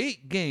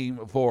great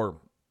game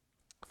for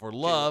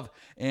Love,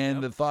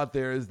 and the thought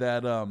there is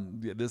that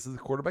this is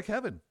quarterback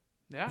heaven.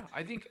 Yeah,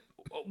 I think.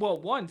 Well,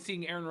 one,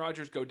 seeing Aaron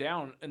Rodgers go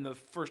down in the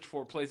first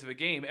 4 plays of a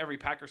game, every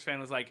Packers fan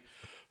was like,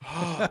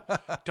 oh,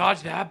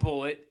 "Dodge that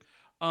bullet."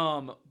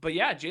 But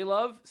yeah, J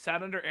Love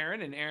sat under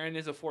Aaron, and Aaron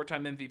is a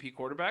 4-time MVP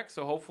quarterback.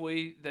 So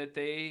hopefully that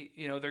they're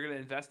going to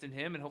invest in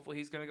him, and hopefully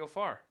he's going to go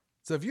far.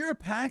 So if you're a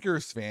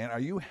Packers fan, are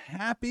you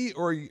happy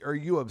or are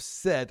you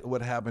upset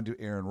what happened to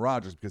Aaron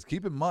Rodgers? Because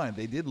keep in mind,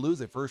 they did lose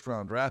a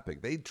first-round draft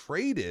pick. They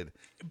traded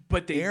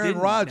Aaron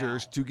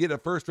Rodgers to get a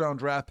first-round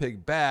draft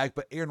pick back,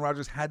 but Aaron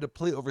Rodgers had to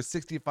play over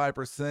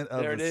 65%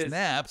 of the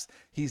snaps.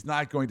 He's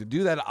not going to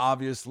do that,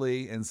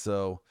 obviously, and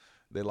so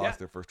they lost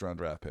their first-round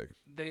draft pick.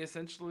 They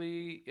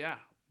essentially,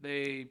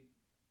 they're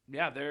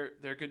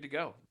good to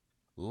go.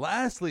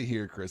 Lastly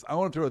here, Chris, I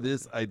want to throw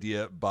this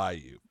idea by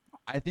you.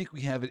 I think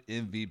we have an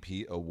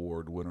MVP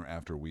award winner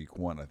after week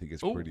 1. I think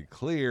it's pretty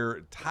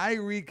clear.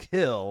 Tyreek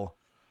Hill,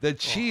 the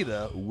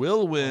Cheetah,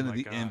 will win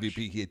the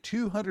MVP. He had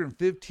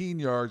 215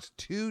 yards,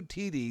 2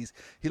 TDs.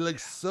 He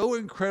looks so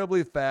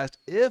incredibly fast.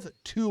 If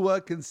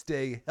Tua can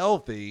stay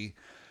healthy,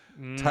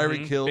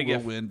 Tyreek Hill Big will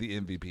if. win the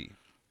MVP.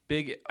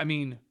 I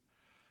mean,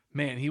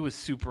 man, he was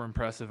super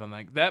impressive. And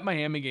like that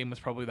Miami game was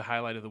probably the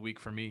highlight of the week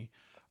for me.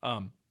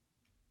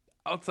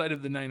 Outside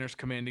of the Niners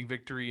commanding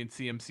victory and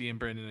CMC and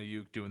Brandon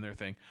Ayuk doing their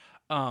thing.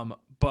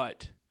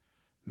 But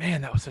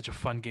man, that was such a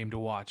fun game to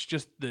watch.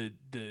 Just the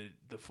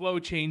flow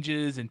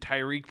changes and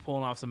Tyreek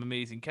pulling off some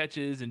amazing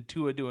catches and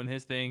Tua doing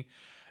his thing.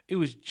 It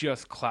was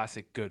just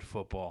classic good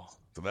football.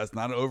 So that's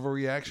not an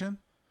overreaction?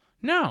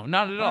 No,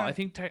 not at all. Right. I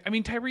think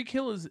Tyreek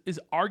Hill is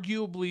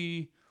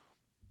arguably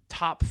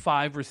top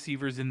 5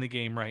 receivers in the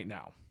game right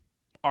now,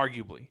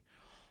 arguably,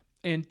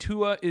 and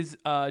Tua is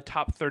a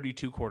top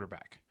 32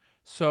 quarterback.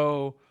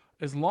 So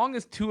as long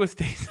as Tua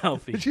stays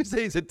healthy, Did you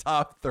say he's a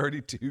top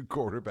 32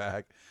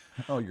 quarterback?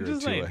 Oh, you're a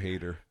Tua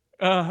hater.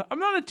 I'm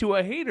not a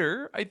Tua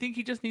hater. I think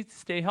he just needs to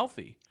stay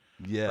healthy.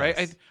 Yes.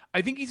 Right.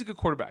 I think he's a good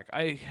quarterback.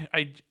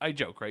 I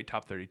joke, right?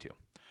 Top 32.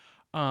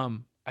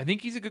 I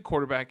think he's a good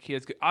quarterback. He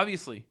has good,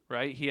 obviously,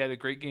 right? He had a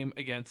great game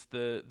against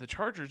the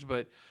Chargers,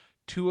 but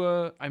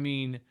Tua, I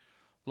mean,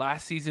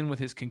 last season with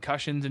his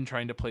concussions and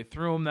trying to play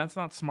through them, that's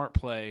not smart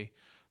play.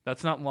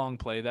 That's not long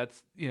play.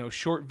 That's,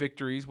 short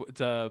victories.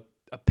 It's a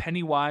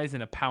penny wise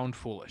and a pound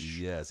foolish.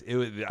 Yes.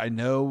 I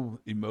know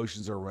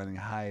emotions are running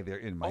high there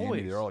in Miami.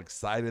 Always. They're all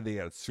excited. They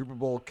got a Super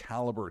Bowl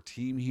caliber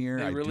team here.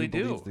 They really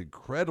do believe it's an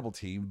incredible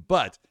team.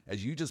 But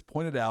as you just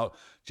pointed out,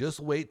 just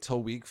wait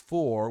till week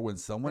 4 when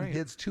someone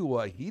hits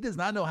Tua. He does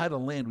not know how to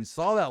land. We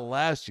saw that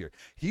last year.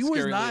 He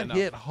was not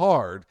hit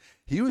hard.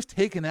 He was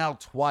taken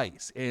out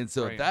twice. And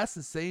so if that's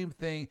the same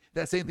thing,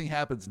 that same thing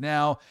happens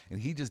now, and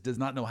he just does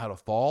not know how to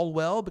fall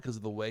well because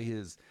of the way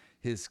his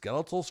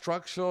skeletal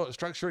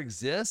structure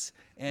exists,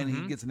 and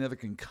he gets another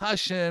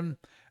concussion,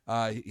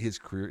 his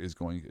career is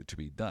going to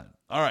be done.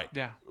 All right.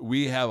 Yeah.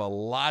 We have a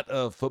lot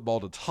of football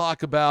to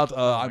talk about.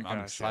 I'm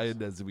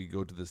excited as we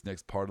go to this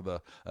next part of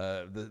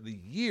the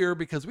year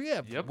because we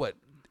have,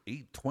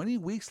 20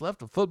 weeks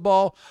left of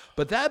football.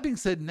 But that being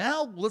said,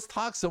 now let's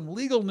talk some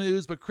legal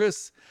news. But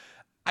Chris,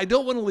 I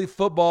don't want to leave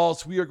football,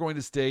 so we are going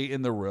to stay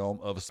in the realm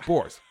of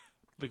sports.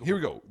 Here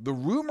we go. The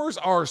rumors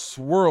are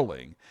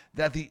swirling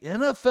that the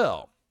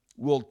NFL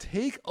will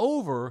take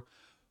over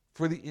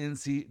for the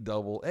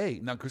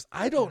NCAA. Now, Chris,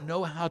 I don't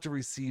know how to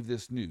receive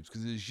this news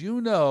because, as you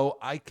know,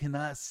 I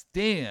cannot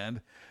stand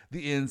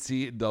the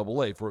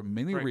NCAA for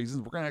many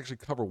reasons. We're going to actually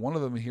cover one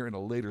of them here in a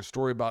later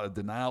story about a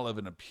denial of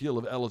an appeal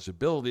of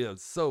eligibility.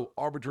 That's so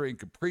arbitrary and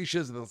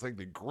capricious. And it's like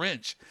the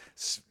Grinch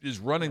is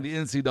running the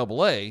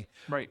NCAA.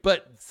 Right.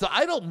 But so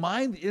I don't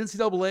mind the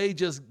NCAA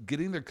just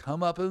getting their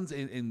comeuppance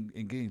and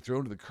getting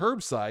thrown to the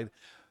curbside.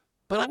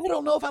 But I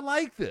don't know if I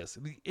like this.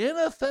 The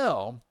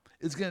NFL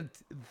is going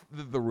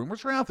to, the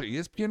rumors are out there.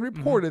 ESPN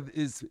reported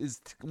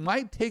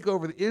might take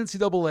over the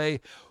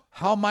NCAA.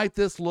 How might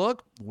this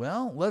look?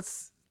 Well,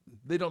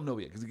 they don't know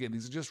yet because, again,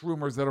 these are just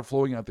rumors that are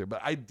flowing out there.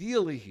 But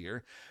ideally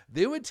here,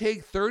 they would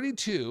take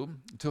 32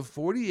 to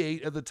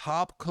 48 of the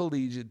top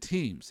collegiate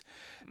teams,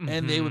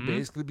 and they would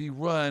basically be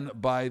run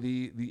by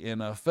the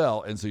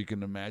NFL. And so you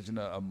can imagine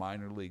a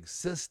minor league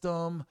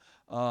system.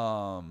 They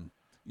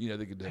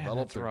could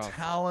develop their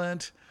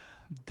talent.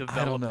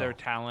 Develop their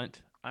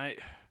talent.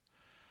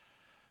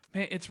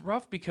 Man, it's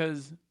rough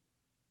because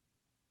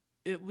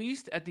at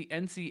least at the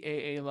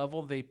NCAA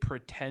level, they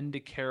pretend to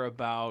care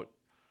about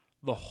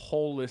the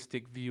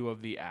holistic view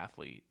of the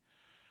athlete.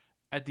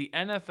 At the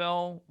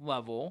NFL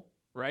level,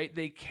 right,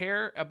 they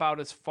care about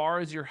as far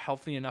as you're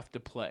healthy enough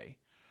to play,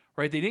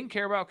 right? They didn't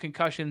care about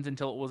concussions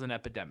until it was an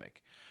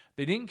epidemic.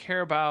 They didn't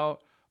care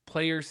about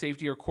player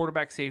safety or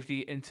quarterback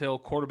safety until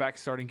quarterbacks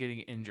started getting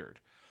injured.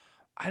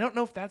 I don't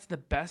know if that's the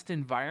best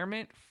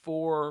environment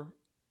for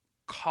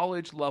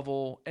college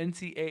level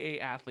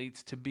NCAA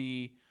athletes to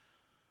be.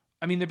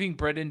 I mean, they're being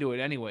bred into it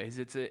anyways.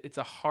 It's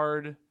a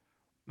hard.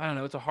 I don't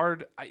know. It's a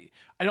hard. I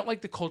don't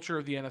like the culture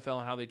of the NFL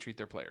and how they treat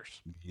their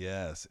players.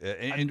 Yes,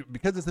 and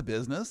because it's a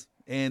business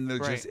and they're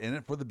just in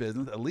it for the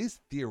business. At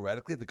least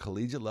theoretically, at the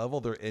collegiate level,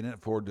 they're in it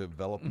for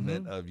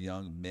development of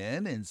young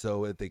men. And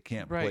so, if they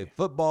can't play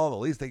football, at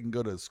least they can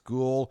go to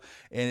school.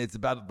 And it's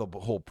about the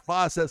whole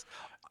process.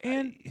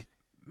 And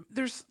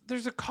there's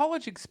a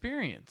college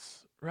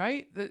experience,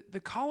 right? The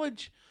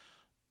college,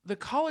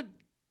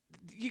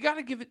 you got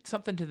to give it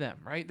something to them,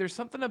 right? There's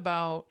something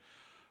about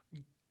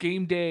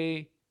game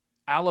day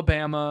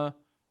Alabama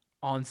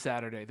on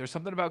Saturday. There's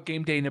something about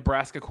game day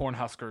Nebraska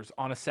Cornhuskers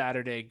on a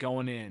Saturday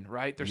going in,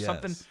 right? There's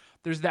something.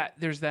 There's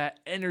that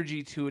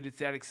energy to it. It's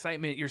that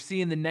excitement. You're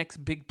seeing the next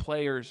big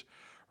players,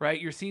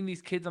 right? You're seeing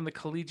these kids on the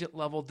collegiate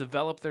level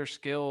develop their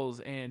skills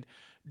and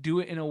do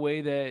it in a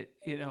way that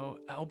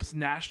helps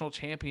national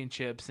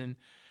championships. And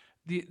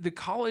the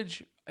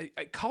college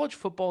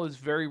football is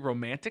very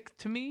romantic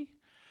to me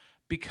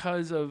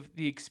because of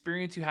the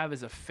experience you have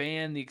as a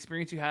fan, the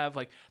experience you have,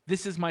 like,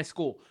 this is my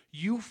school.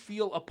 You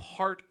feel a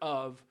part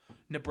of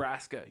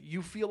Nebraska.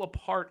 You feel a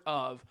part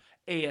of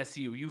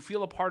ASU. You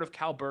feel a part of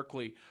Cal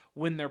Berkeley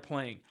when they're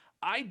playing.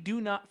 I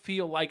do not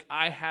feel like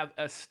I have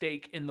a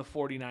stake in the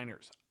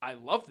 49ers. I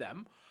love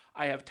them.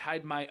 I have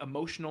tied my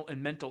emotional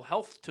and mental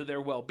health to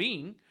their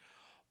well-being,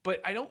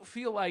 but I don't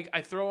feel like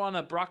I throw on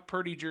a Brock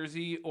Purdy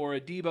jersey or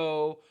a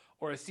Debo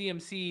or a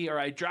CMC or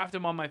I draft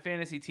him on my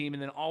fantasy team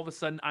and then all of a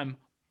sudden I'm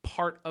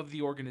part of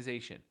the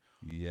organization.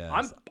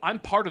 Yes. I'm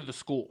part of the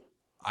school.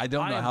 I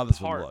don't I know am how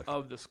this would part look.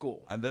 of the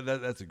school. And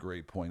that's a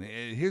great point.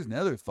 And here's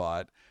another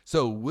thought.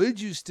 So, would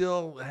you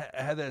still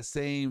have that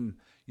same,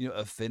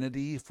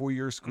 affinity for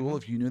your school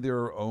if you knew they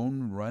were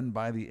run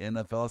by the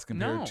NFL as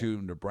compared No.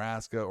 to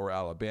Nebraska or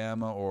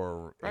Alabama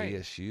or Right.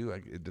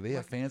 ASU? Do they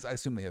have fans? I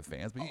assume they have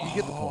fans, but you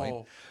get the point.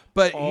 Oh.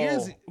 But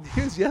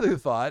here's the other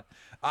thought.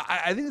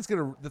 I think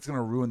that's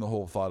gonna ruin the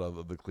whole thought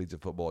of the collegiate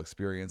football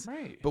experience.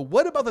 Right. But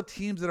what about the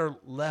teams that are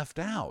left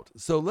out?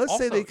 So let's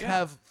say they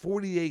have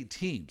 48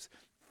 teams.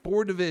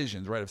 4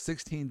 divisions, right, of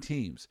 16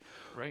 teams.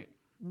 Right.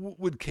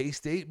 Would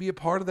K-State be a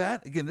part of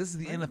that? Again, this is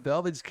the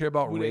NFL. They just care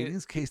about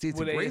ratings.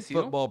 K-State's a great ASU?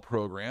 football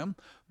program.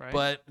 Right.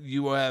 But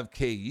you have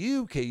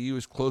KU. KU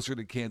is closer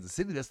to Kansas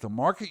City. That's the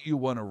market you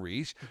want to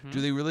reach.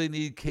 Do they really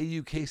need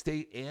KU,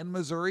 K-State, and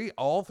Missouri?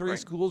 All 3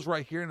 schools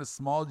right here in a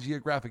small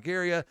geographic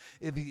area.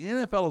 If the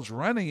NFL is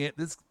running it,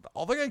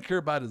 all they're going to care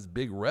about is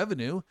big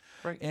revenue.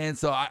 Right. And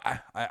so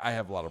I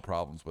have a lot of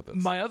problems with this.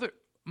 My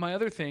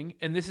other thing,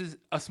 and this is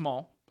a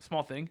small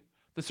thing,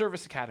 the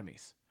service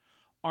academies,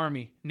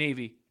 Army,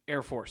 Navy,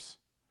 Air Force,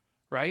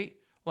 right?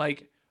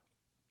 Like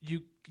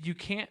you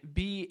can't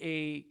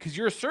be because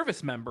you're a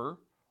service member,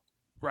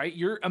 right?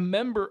 You're a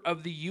member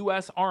of the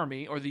U.S.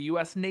 Army or the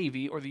U.S.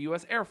 Navy or the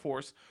U.S. Air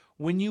Force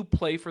when you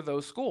play for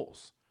those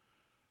schools.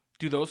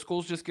 Do those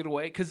schools just get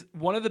away? Because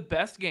one of the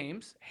best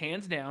games,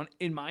 hands down,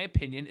 in my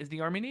opinion, is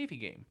the Army Navy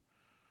game.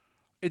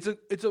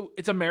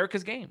 It's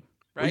America's game.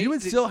 Right? Well, you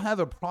would still have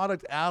a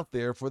product out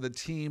there for the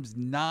teams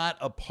not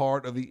a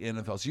part of the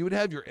NFL. So you would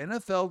have your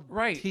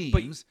NFL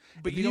teams,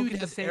 but you don't get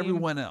the same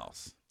everyone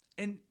else.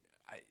 And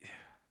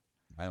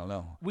I don't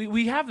know.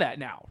 We have that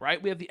now,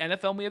 right? We have the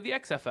NFL and we have the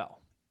XFL.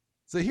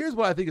 So here's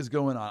what I think is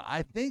going on.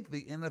 I think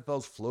the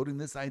NFL's floating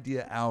this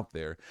idea out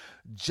there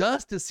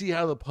just to see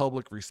how the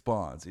public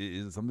responds.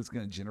 Is something that's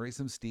going to generate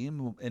some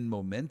steam and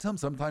momentum?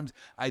 Sometimes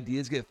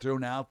ideas get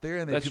thrown out there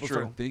and then people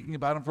start thinking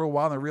about them for a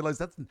while and they realize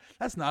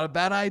that's not a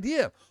bad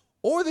idea.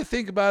 Or they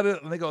think about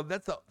it and they go,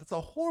 that's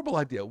a horrible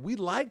idea. We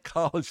like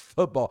college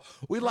football.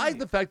 We like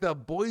the fact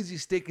that Boise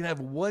State can have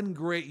one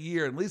great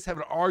year and at least have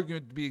an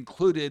argument to be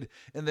included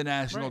in the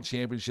national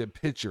championship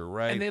picture,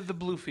 right? And they have the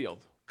blue field.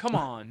 Come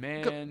on,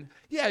 man.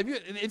 Yeah,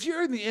 if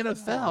you're in the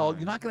NFL,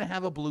 you're not going to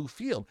have a blue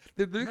field.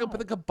 They're going to put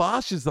the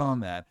kiboshes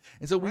on that.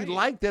 And so we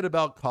like that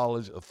about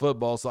college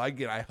football. So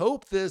again, I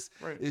hope this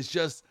is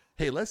just,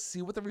 hey, let's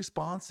see what the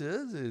response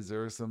is. Is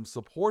there some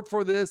support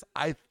for this?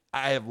 I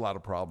have a lot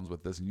of problems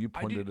with this, and you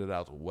pointed it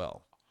out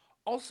well.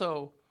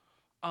 Also,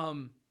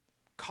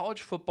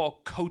 college football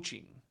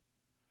coaching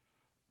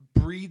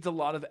breeds a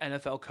lot of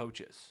NFL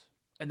coaches.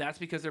 And that's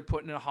because they're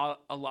put in a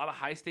lot of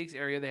high-stakes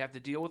area. They have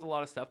to deal with a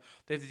lot of stuff.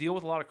 They have to deal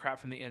with a lot of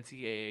crap from the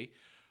NCAA.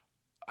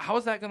 How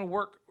is that going to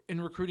work in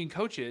recruiting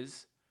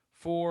coaches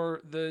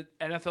for the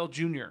NFL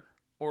junior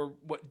or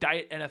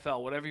diet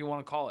NFL, whatever you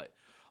want to call it?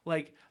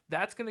 Like,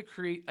 that's going to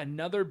create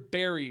another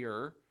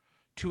barrier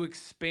to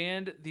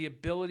expand the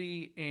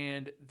ability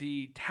and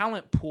the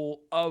talent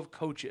pool of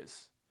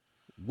coaches.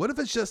 What if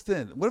it's just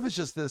then? What if it's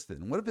just this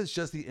then? What if it's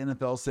just the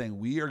NFL saying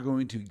we are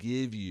going to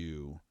give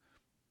you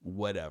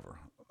whatever,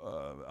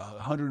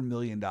 $100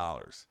 million,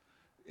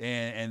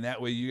 and that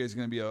way you guys are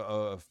going to be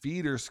a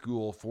feeder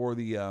school for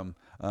the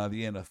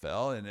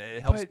NFL, and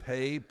it helps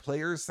pay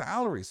players'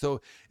 salaries.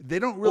 So they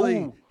don't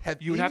really have.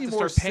 You would have to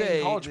start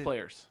paying college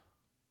players.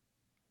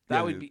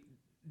 That would be.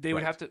 They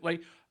would have to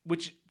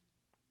which.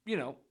 You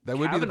know, that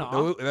would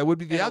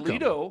be the outcome.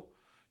 Alito,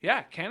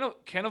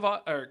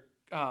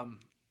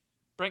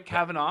 Brent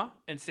Kavanaugh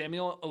and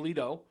Samuel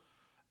Alito,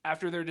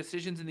 after their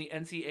decisions in the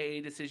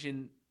NCAA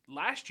decision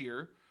last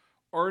year,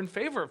 are in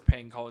favor of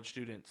paying college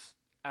students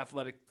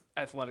athletic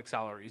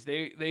salaries.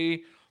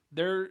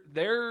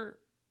 Their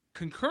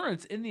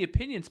concurrence in the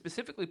opinion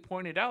specifically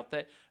pointed out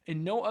that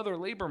in no other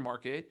labor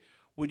market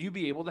would you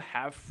be able to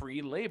have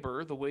free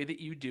labor the way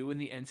that you do in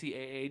the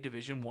NCAA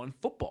Division I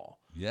football.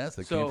 Yes,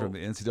 that came from the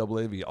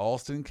NCAA v.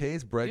 Alston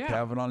case. Brett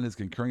Kavanaugh, in his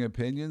concurring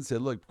opinion,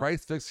 said, look,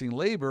 price-fixing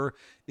labor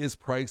is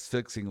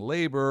price-fixing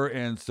labor,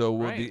 and so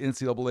the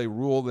NCAA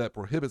rule that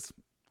prohibits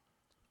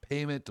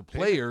payment to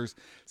players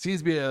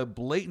seems to be a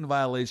blatant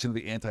violation of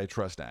the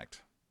Antitrust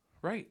Act.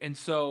 Right, and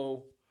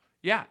so,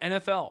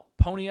 NFL,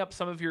 pony up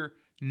some of your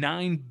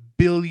 $9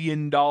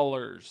 billion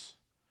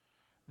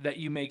that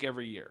you make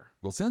every year.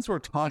 Well, since we're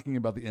talking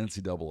about the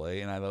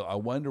NCAA, and I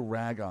wanted to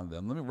rag on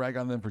them, let me rag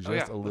on them for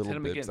just a little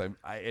bit, because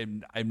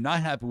I'm not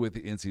happy with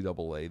the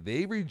NCAA.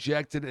 They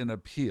rejected an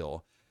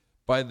appeal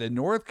by the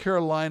North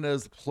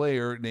Carolina's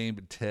player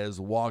named Tez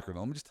Walker.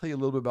 Now, let me just tell you a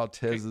little bit about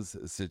Tez's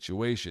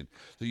situation.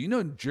 So,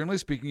 generally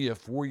speaking, you have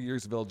 4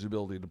 years of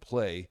eligibility to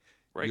play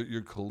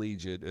your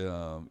collegiate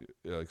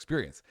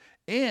experience.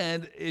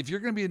 And if you're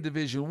going to be in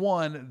Division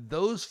One,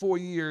 those 4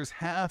 years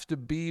have to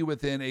be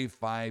within a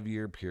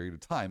 5-year period of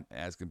time,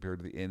 as compared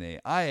to the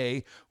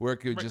NAIA, where it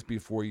could just be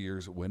 4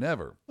 years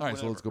whenever. All right,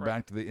 so let's go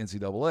back to the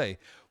NCAA.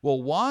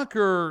 Well,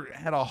 Walker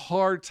had a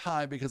hard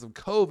time because of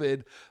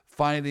COVID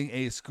finding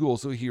a school.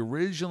 So he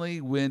originally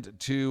went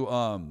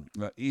to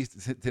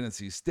East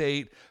Tennessee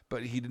State,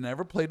 but he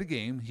never played a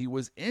game. He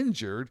was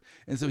injured,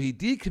 and so he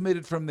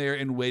decommitted from there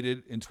and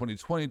waited in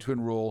 2020 to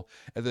enroll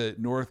at the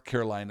North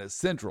Carolina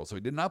Central. So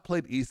he did not play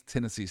at East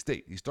Tennessee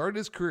State. He started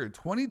his career in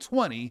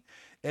 2020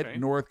 at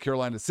North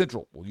Carolina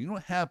Central. Well, you know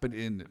what happened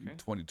in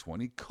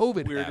 2020?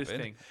 COVID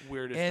happened.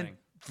 Weirdest thing.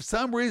 For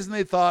some reason,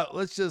 they thought,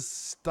 let's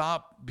just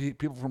stop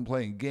people from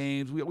playing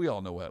games. We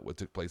all know what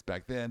took place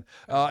back then.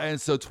 And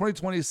so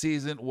 2020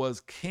 season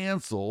was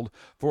canceled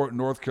for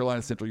North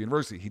Carolina Central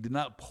University. He did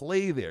not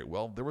play there.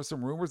 Well, there were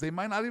some rumors they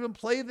might not even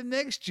play the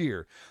next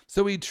year.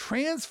 So he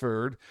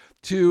transferred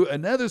to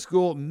another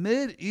school,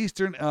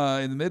 Mid-Eastern,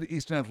 in the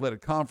Mid-Eastern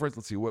Athletic Conference.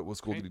 Let's see, what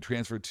school did he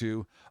transfer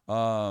to?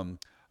 So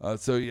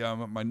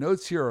my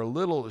notes here are a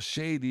little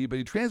shady, but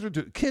he transferred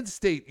to Kent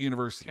State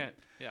University. Kent,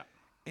 yeah.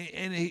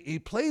 And he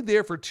played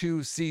there for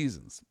 2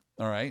 seasons.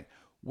 All right.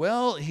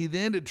 Well, he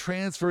then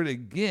transferred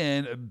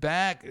again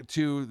back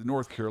to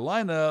North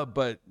Carolina,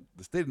 but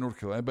the state of North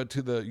Carolina, but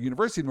to the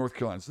University of North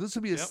Carolina. So this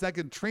would be a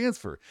second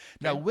transfer.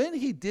 Now, when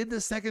he did the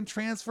second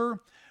transfer,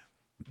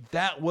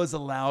 that was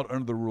allowed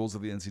under the rules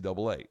of the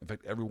NCAA. In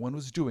fact, everyone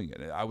was doing it.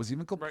 I was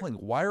even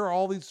complaining, why are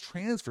all these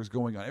transfers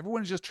going on?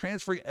 Everyone's just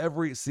transferring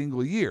every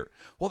single year.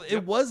 Well,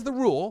 it was the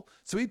rule.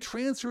 So he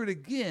transferred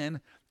again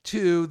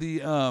to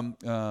the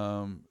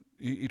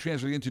he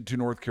transferred again to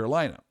North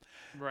Carolina.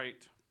 Right.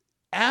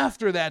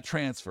 After that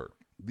transfer,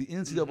 the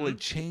NCAA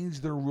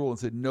changed their rule and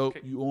said, nope,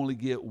 you only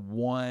get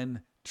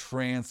 1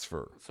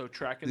 transfer. So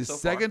tracking the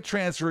second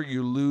transfer,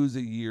 you lose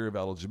a year of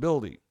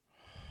eligibility.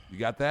 You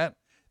got that?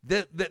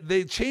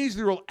 They changed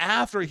the rule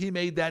after he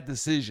made that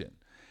decision,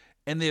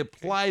 and they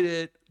applied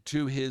it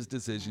to his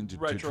decision to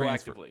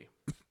transfer.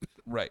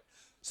 Right.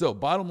 So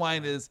bottom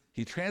line is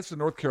he transferred to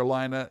North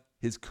Carolina.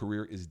 His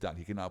career is done.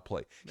 He cannot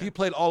play. Yeah. He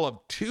played all of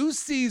 2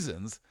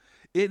 seasons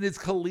in his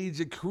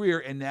collegiate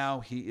career, and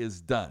now he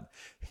is done.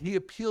 He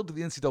appealed to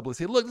the NCAA,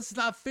 said, look, this is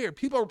not fair.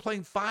 People are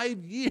playing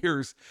 5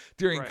 years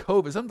during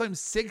COVID,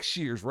 sometimes 6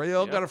 years, right? They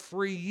all got a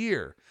free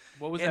year.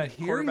 What was and that?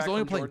 Here he's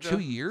only playing Georgia? 2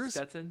 years?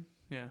 Stetson?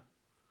 Yeah.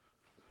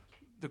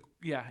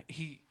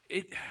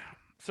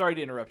 Sorry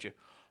to interrupt you,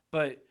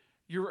 but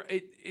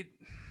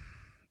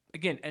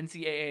again,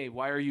 NCAA,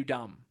 why are you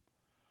dumb?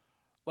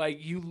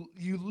 Like, you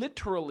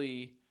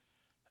literally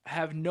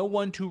have no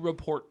one to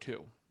report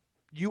to.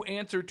 You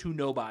answer to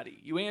nobody.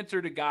 You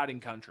answer to God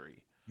and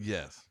country.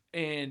 Yes.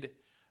 And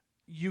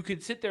you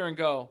could sit there and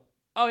go,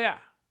 oh,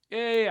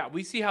 yeah.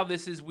 We see how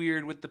this is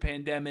weird with the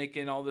pandemic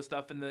and all this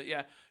stuff. And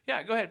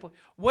go ahead.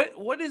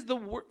 What is the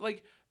word?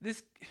 Like,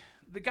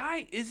 the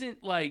guy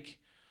isn't like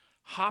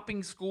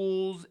hopping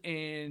schools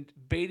and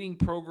baiting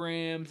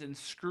programs and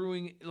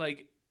screwing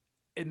like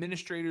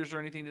administrators or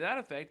anything to that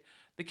effect.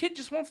 The kid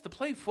just wants to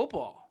play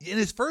football. And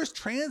his first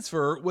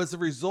transfer was the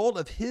result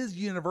of his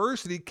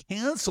university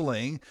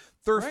canceling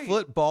their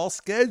football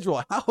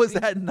schedule. How is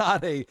that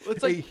not a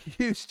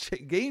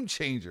huge game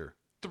changer?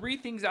 3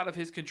 things out of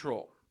his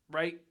control,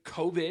 right?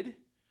 COVID,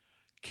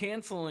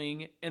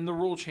 canceling, and the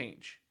rule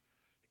change.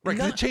 Right,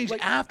 because it changed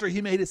after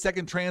he made his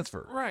second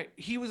transfer. Right.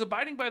 He was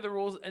abiding by the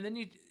rules, and then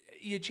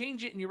you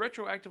change it and you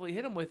retroactively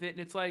hit him with it, and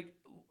it's like,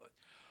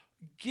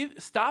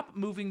 stop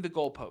moving the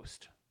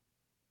goalpost.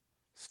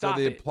 So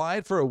they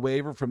applied for a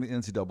waiver from the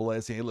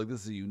NCAA saying, hey, look,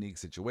 this is a unique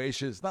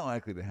situation. It's not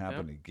likely to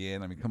happen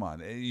again. I mean, come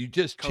on. You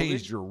just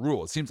changed your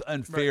rule. It seems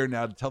unfair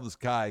now to tell this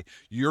guy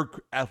your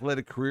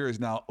athletic career is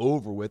now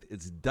over with.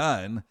 It's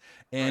done.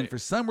 And for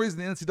some reason,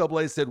 the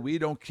NCAA said, we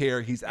don't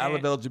care. He's out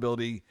of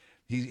eligibility.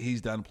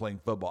 He's done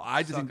playing football.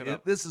 I just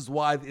think this is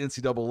why the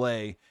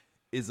NCAA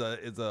is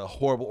a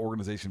horrible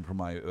organization for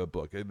my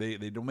book.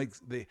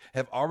 They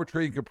have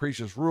arbitrary and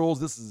capricious rules.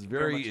 This is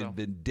very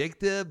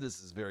vindictive.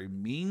 This is very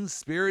mean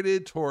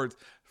spirited towards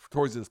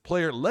this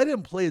player. Let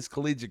him play his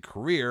collegiate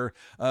career.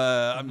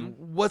 I mean,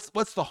 what's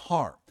the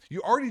harm? You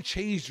already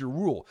changed your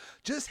rule.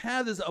 Just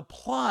have this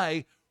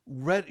apply,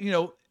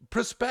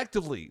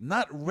 prospectively,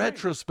 not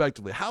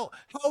retrospectively. How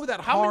would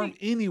that harm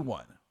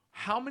anyone?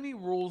 How many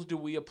rules do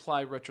we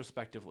apply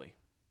retrospectively?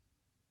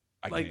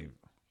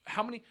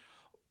 How many?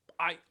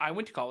 I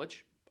went to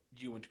college.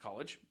 You went to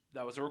college.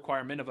 That was a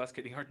requirement of us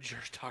getting our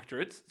Juris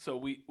Doctorates. So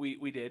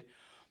we did.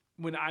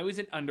 When I was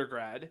in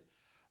undergrad,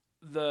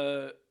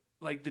 the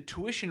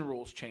tuition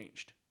rules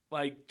changed.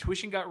 Like,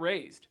 tuition got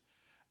raised,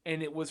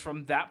 and it was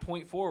from that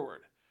point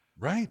forward.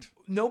 Right.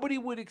 Nobody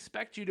would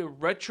expect you to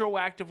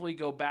retroactively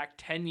go back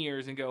 10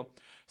 years and go,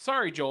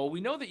 sorry, Joel, we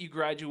know that you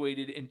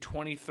graduated in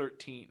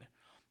 2013,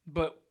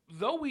 but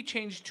though we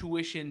changed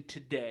tuition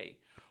today,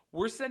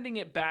 we're sending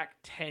it back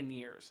 10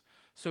 years.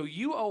 So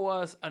you owe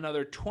us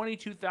another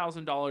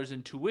 $22,000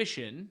 in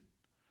tuition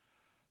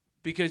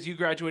because you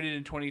graduated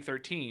in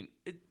 2013.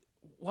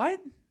 What?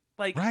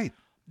 Like,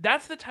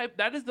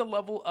 That is the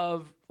level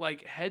of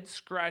like head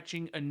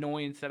scratching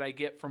annoyance that I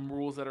get from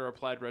rules that are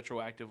applied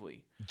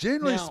retroactively.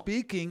 Generally Now,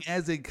 speaking,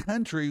 as a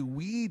country,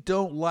 we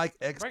don't like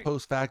ex right.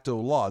 post facto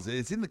laws.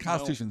 It's in the No.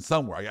 Constitution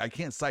somewhere. I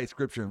can't cite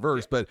scripture and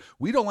verse, but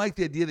we don't like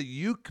the idea that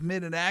you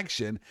commit an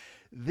action,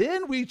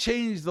 then we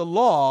change the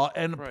law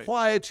and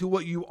apply it to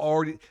what you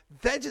already.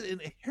 That just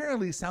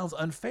inherently sounds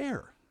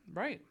unfair.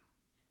 Right.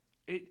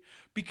 It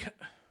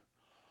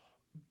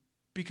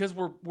because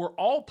we're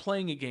all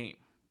playing a game,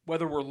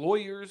 whether we're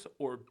lawyers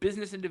or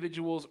business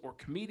individuals or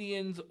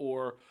comedians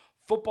or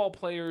football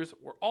players,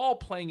 we're all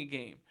playing a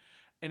game.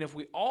 And if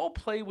we all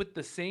play with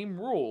the same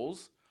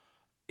rules,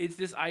 it's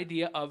this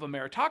idea of a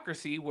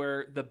meritocracy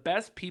where the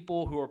best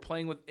people who are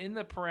playing within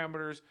the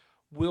parameters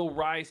will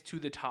rise to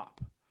the top.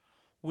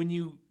 When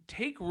you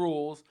take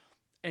rules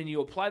and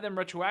you apply them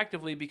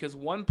retroactively because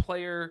one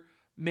player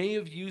may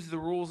have used the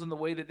rules in the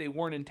way that they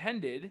weren't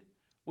intended,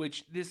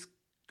 which this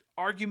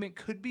argument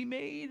could be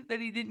made that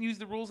he didn't use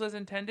the rules as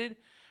intended,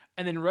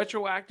 and then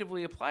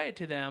retroactively apply it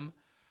to them,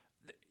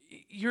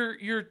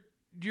 you're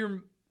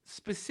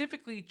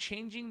specifically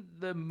changing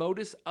the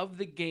modus of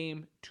the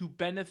game to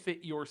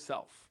benefit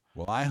yourself.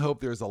 Well, I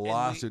hope there's a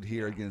lawsuit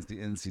here against the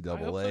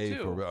NCAA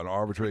so for an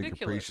arbitrary and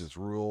capricious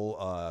rule.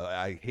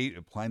 I hate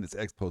applying this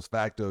ex post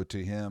facto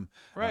to him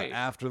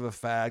after the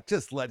fact.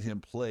 Just let him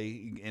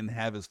play and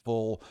have his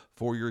full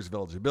 4 years of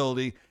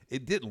eligibility.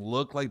 It didn't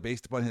look like,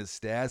 based upon his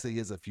stats, that he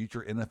has a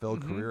future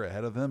NFL career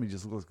ahead of him. He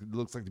just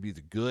looks like to be a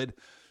good,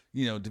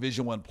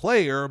 Division I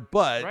player,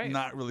 but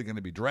not really going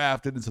to be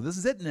drafted. And so this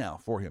is it now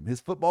for him. His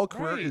football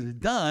career is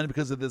done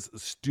because of this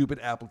stupid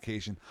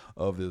application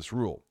of this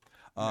rule.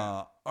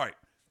 All right.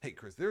 Hey,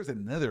 Chris, there's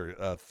another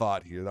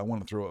thought here that I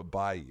want to throw it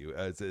by you.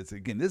 It's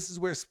again, this is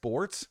where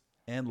sports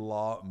and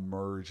law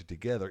merge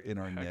together in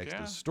our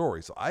next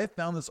story. So I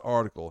found this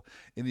article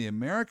in the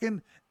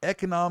American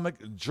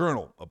Economic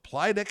Journal,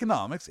 Applied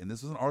Economics, and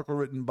this was an article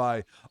written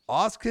by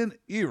Oskin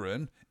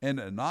Iran and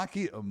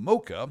Anaki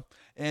Moka,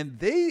 and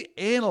they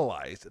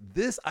analyzed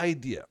this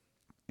idea.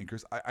 And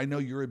Chris, I know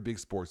you're a big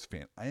sports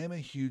fan. I am a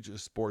huge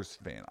sports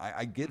fan.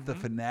 I get the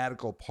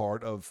fanatical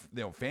part of,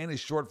 fan is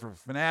short for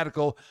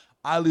fanatical.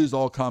 I lose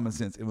all common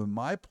sense. And when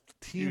my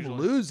team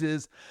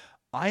loses,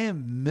 I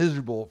am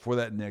miserable for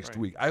that next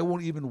week. I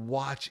won't even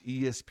watch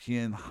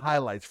ESPN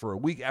highlights for a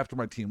week after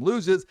my team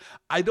loses.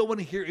 I don't want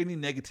to hear any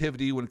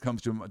negativity when it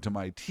comes to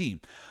my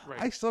team.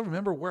 I still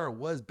remember where I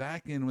was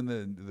back in when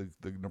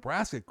the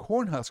Nebraska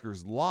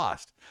Cornhuskers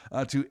lost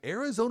to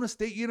Arizona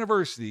State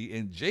University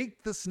and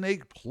Jake the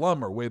Snake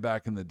Plummer way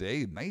back in the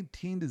day,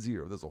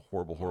 19-0. That's a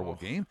horrible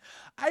game.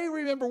 I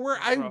remember where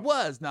I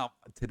was. Now,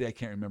 today I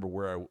can't remember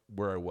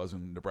where I was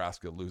when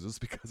Nebraska loses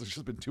because there's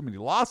just been too many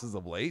losses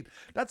of late.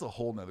 That's a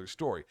whole nother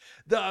story.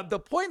 The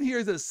point here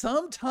is that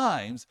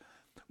sometimes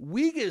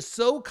we get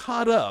so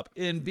caught up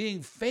in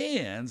being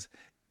fans,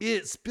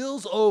 it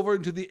spills over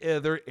into the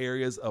other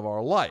areas of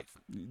our life.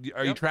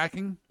 Are you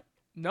tracking?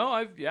 No,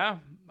 I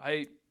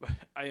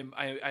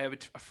have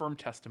a firm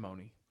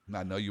testimony.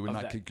 I know you would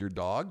not kick your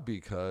dog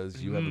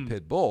because you have a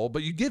pit bull,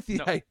 but you get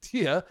the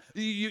idea.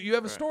 You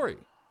have a story.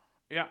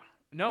 Yeah.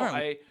 No,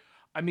 I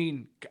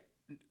mean,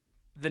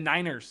 the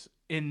Niners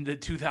in the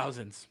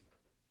 2000s.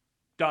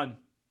 Done.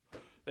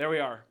 There we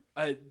are.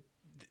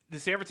 The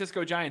San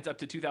Francisco Giants up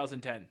to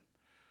 2010.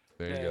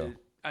 There you go.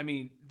 I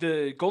mean,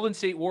 the Golden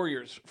State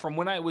Warriors from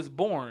when I was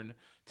born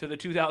to the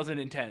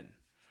 2010.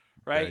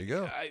 Right? There you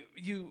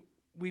go.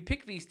 We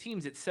pick these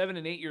teams at 7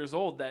 and 8 years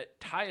old that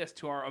tie us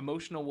to our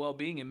emotional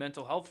well-being and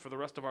mental health for the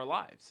rest of our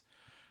lives.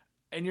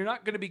 And you're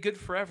not going to be good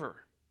forever.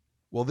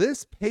 Well,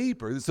 this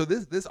paper, so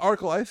this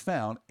article I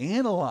found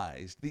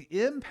analyzed the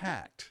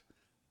impact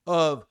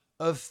of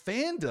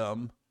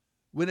fandom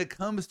when it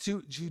comes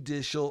to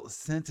judicial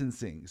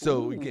sentencing.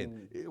 So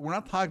again, we're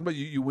not talking about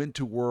you went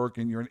to work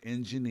and you're an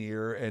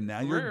engineer and now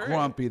you're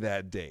grumpy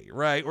that day,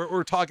 right?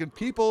 We're talking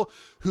people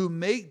who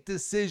make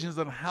decisions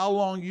on how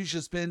long you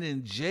should spend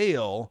in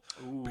jail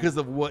because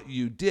of what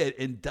you did.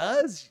 And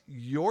does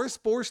your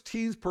sports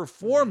team's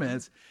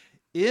performance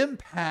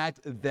impact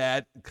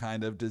that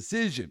kind of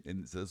decision?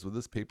 And it says with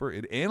this paper,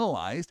 it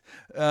analyzed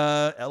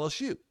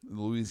LSU,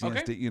 Louisiana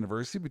State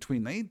University,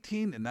 between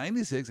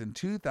 1996 and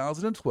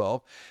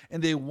 2012,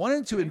 and they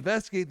wanted to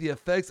investigate the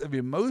effects of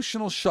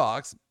emotional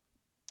shocks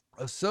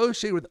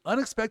associated with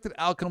unexpected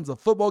outcomes of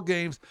football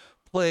games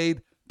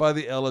played by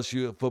the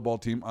LSU football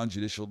team on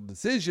judicial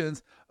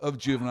decisions of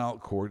juvenile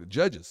court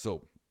judges.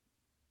 So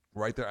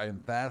right there, I am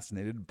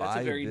fascinated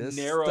by this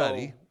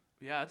study.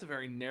 Yeah, it's a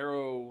very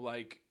narrow,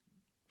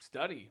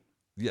 study.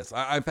 Yes,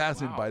 I'm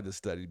fascinated by this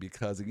study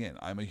because, again,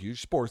 I'm a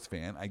huge sports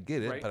fan. I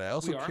get it, but I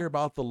also care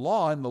about the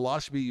law, and the law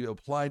should be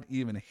applied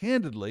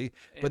even-handedly.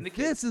 But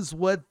this is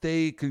what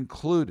they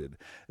concluded.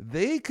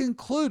 They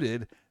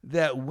concluded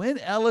that when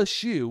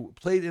LSU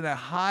played in a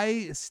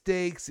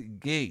high-stakes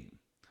game,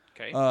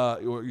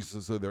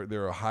 so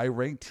they're a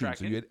high-ranked team,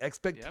 so you had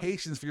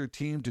expectations for your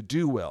team to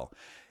do well,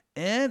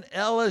 and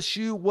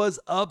LSU was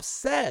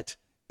upset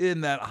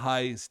in that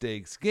high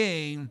stakes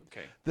game.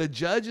 Okay. The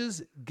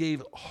judges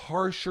gave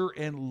harsher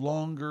and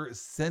longer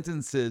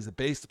sentences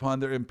based upon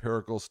their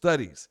empirical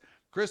studies.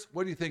 Chris,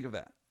 what do you think of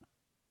that?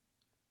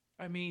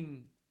 I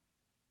mean,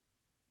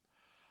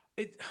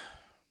 it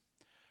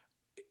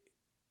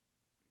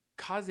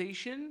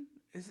causation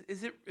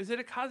is it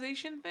a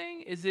causation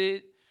thing? Is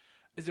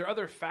there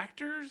other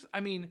factors? I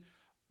mean,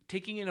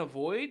 taking in a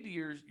void,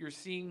 you're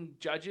seeing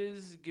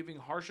judges giving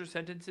harsher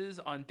sentences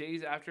on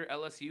days after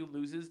LSU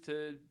loses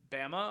to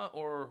Bama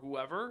or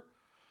whoever.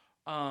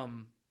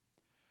 Um,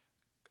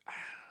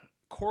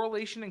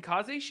 Correlation and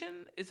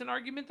causation is an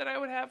argument that I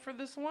would have for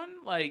this one.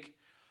 Like,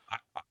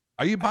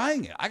 Are you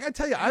buying it? I got to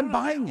tell you, I I'm don't know.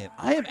 buying it.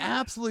 I am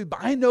absolutely,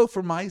 I know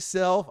for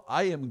myself,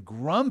 I am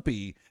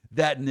grumpy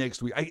that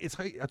next week.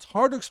 It's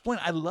hard to explain.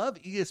 I love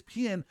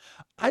ESPN.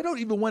 I don't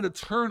even want to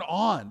turn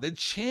on the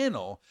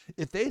channel.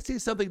 If they say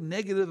something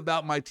negative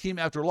about my team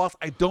after a loss,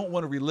 I don't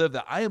want to relive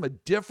that. I am a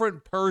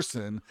different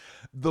person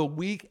the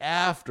week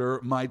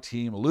after my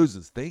team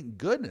loses. Thank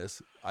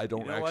goodness I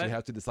don't actually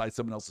have to decide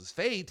someone else's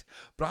fate.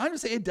 But I'm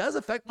just saying it does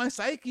affect my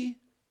psyche.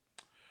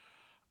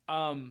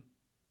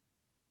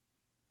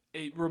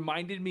 It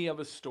reminded me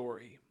of a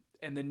story,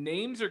 and the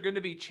names are going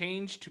to be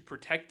changed to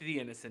protect the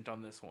innocent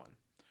on this one.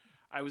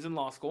 I was in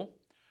law school.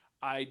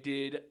 I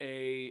did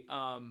a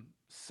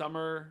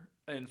summer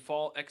and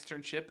fall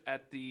externship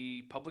at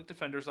the public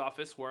defender's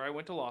office where I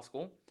went to law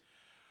school.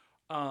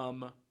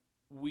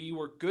 We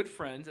were good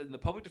friends, and the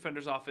public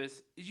defender's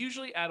office is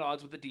usually at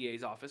odds with the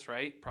DA's office,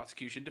 right?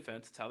 Prosecution,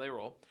 defense, that's how they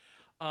roll.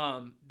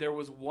 There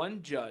was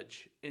one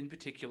judge in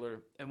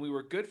particular, and we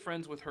were good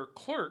friends with her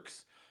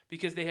clerks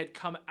because they had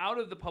come out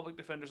of the public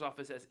defender's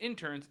office as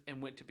interns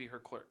and went to be her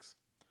clerks.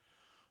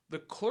 The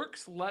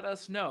clerks let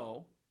us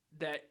know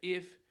that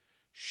if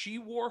she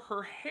wore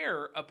her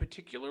hair a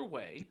particular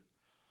way,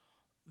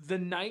 the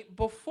night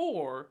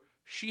before,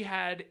 she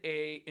had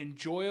a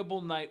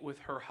enjoyable night with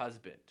her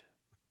husband.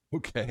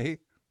 Okay.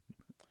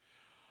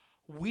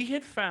 We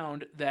had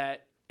found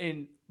that,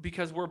 and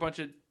because we're a bunch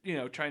of,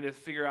 trying to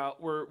figure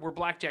out, we're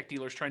blackjack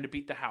dealers trying to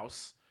beat the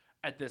house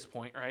at this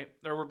point, right?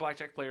 Or we're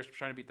blackjack players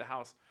trying to beat the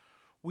house.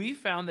 We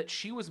found that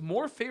she was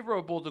more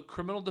favorable to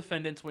criminal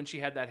defendants when she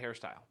had that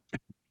hairstyle.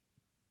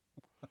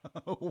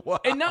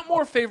 Wow. And not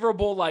more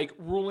favorable, like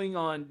ruling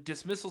on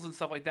dismissals and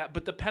stuff like that,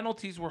 but the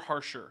penalties were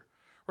harsher,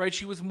 right?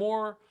 She was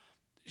more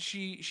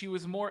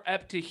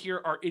apt to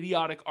hear our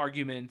idiotic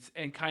arguments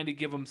and kind of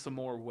give them some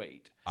more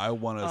weight. I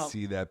want to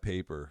see that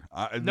paper.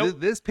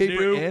 Nope, this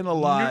paper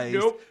analyzed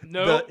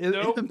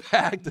the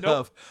impact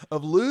of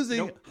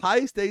losing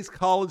high stakes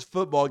college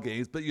football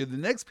games. But the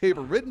next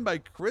paper, written by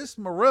Chris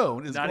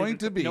Marone, is going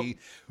to be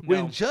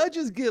when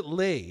judges get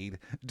laid,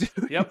 do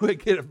you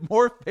get a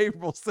more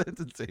favorable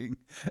sentencing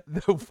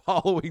the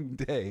following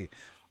day?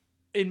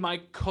 In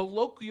my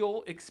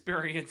colloquial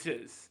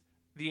experiences,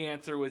 the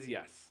answer was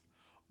yes.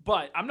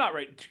 But I'm not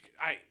writing.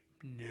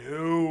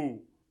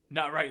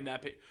 Not writing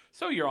that paper.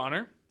 So, Your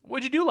Honor,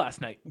 what'd you do last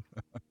night?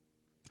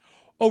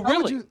 Oh,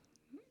 really?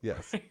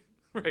 Yes.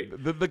 Right.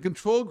 The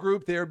control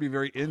group there would be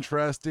very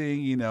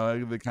interesting.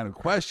 The kind of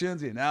questions,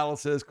 the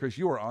analysis. Chris,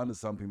 you are onto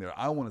something there.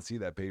 I want to see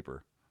that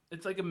paper.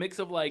 It's like a mix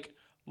of like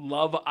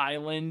Love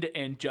Island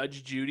and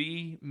Judge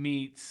Judy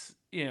meets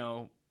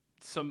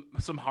some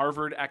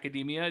Harvard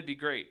academia. It'd be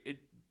great.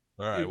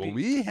 All right, well,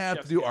 we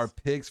have to do our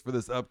picks for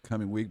this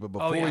upcoming week, but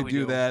before we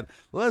do that,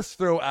 let's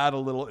throw out a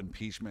little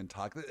impeachment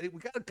talk. We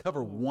got to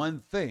cover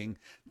one thing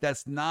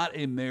that's not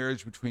a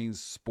marriage between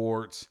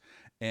sports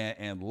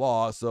and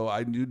law. So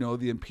I do know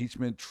the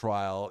impeachment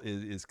trial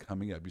is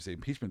coming up. You say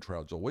impeachment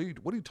trial, Joel.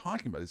 What are you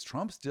talking about? Is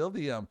Trump still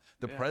the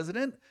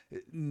president?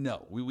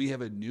 No, we have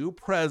a new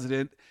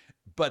president.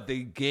 But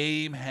the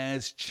game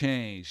has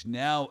changed.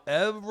 Now,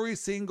 every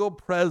single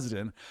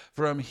president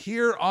from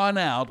here on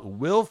out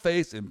will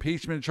face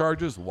impeachment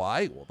charges.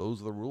 Why? Well, those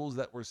are the rules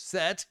that were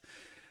set.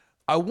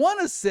 I want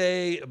to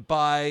say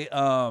by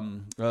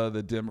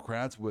the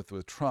Democrats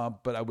with Trump,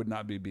 but I would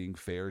not be being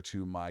fair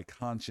to my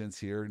conscience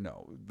here.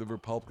 No, the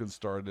Republicans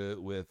started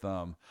with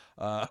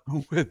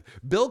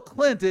Bill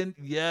Clinton.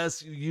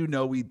 Yes,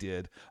 we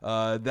did.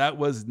 That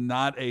was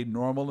not a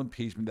normal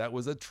impeachment. That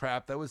was a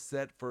trap that was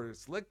set for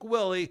Slick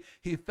Willie.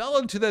 He fell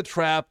into that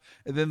trap,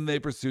 and then they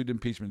pursued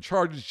impeachment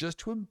charges just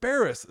to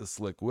embarrass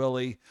Slick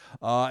Willie.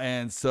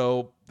 And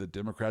so the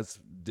Democrats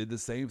did the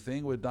same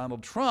thing with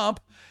Donald Trump.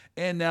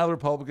 And now the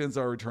Republicans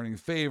are returning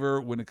favor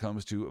when it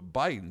comes to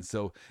Biden.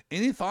 So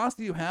any thoughts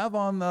that you have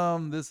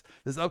on this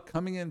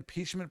upcoming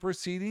impeachment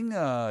proceeding?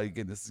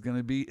 Again, this is going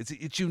to be,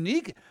 it's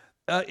unique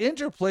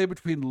interplay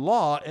between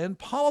law and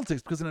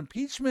politics, because an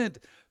impeachment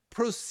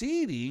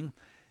proceeding,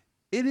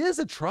 it is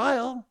a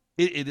trial.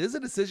 It is a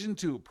decision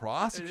to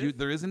prosecute.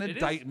 There is an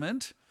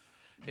indictment.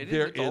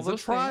 There is a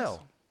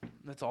trial.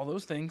 That's all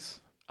those things.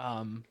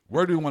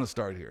 Where do we want to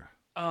start here?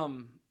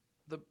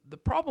 The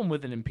problem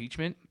with an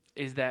impeachment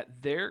is that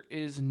there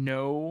is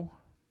no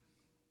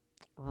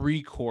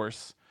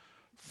recourse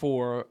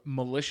for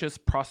malicious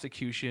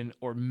prosecution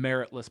or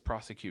meritless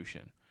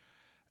prosecution.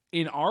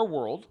 In our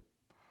world,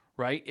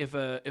 right? If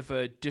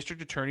a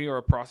district attorney or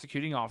a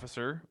prosecuting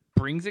officer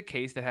brings a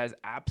case that has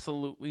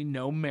absolutely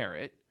no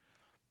merit,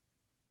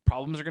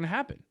 problems are going to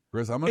happen.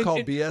 Chris, I'm going to call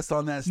BS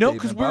on that No, statement,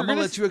 because but I'm going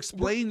to let you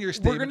explain your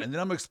statement, and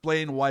then I'm going to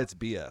explain why it's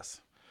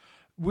BS.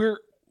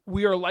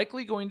 We are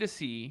likely going to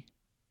see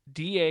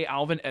DA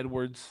Alvin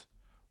Edwards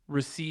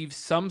receive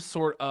some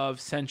sort of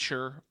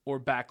censure or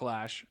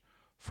backlash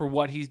for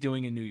what he's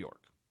doing in New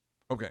York.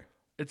 Okay.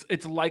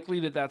 It's likely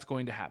that that's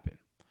going to happen.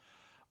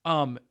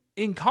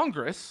 In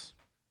Congress,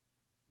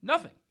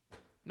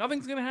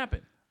 nothing's going to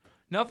happen.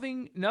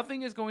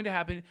 Nothing is going to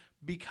happen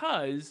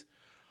because,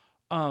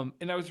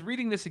 and I was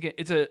reading this again.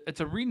 It's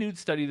a renewed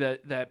study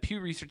that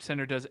Pew Research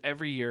Center does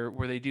every year,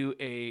 where they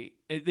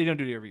don't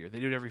do it every year. They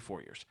do it every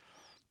 4 years,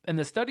 and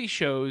the study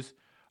shows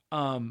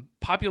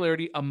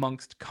popularity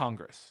amongst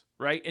Congress,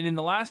 right? And in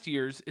the last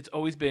years, it's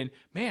always been,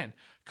 man,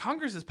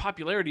 Congress's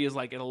popularity is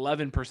like at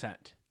 11%.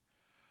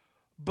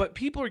 But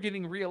people are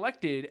getting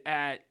reelected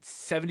at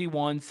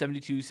 71,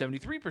 72,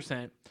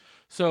 73%.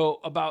 So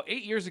about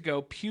 8 years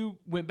ago, Pew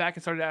went back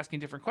and started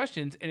asking different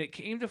questions, and it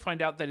came to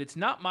find out that it's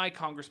not my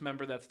Congress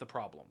member that's the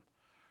problem,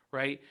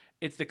 right?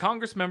 It's the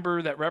Congress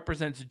member that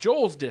represents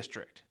Joel's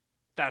district.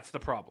 That's the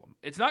problem.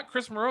 It's not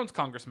Chris Marone's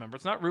Congress member.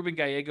 It's not Ruben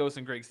Gallegos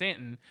and Greg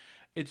Stanton.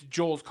 It's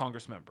Joel's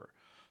Congress member.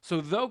 So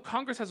though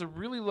Congress has a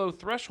really low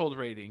threshold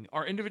rating,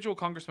 our individual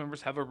Congress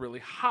members have a really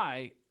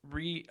high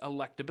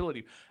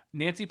re-electability.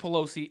 Nancy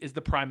Pelosi is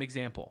the prime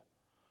example.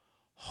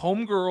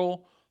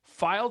 Homegirl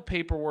filed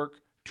paperwork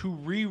to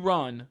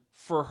rerun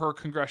for her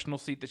congressional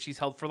seat that she's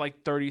held for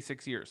like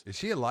 36 years. Is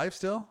she alive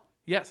still?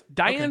 Yes.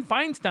 Dianne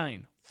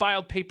Feinstein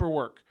filed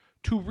paperwork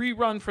to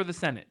rerun for the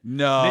Senate.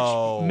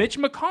 No. Mitch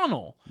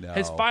McConnell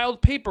has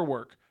filed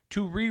paperwork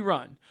to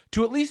rerun,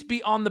 to at least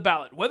be on the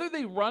ballot. Whether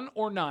they run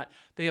or not,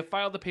 they have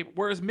filed the paper.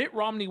 Whereas Mitt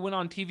Romney went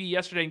on TV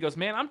yesterday and goes,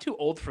 man, I'm too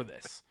old for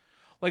this.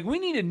 Like, we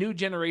need a new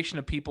generation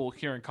of people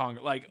here in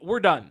Congress. Like,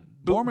 we're done.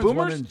 Boomers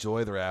want to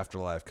enjoy their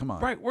afterlife. Come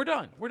on. Right, we're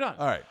done. We're done.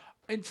 All right.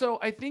 And so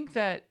I think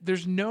that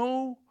there's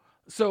no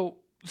so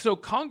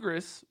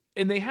Congress,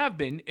 and they have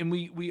been, and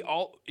we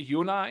all,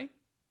 you and I,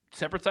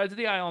 separate sides of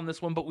the aisle on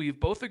this one, but we've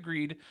both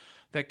agreed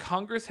that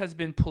Congress has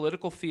been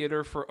political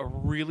theater for a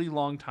really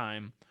long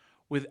time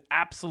with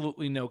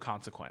absolutely no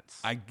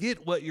consequence. I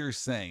get what you're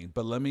saying,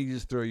 but let me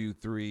just throw you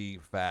three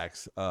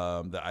facts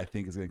that I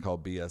think is going to call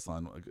BS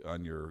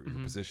on your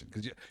position.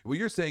 Because what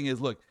you're saying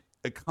is, look,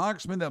 a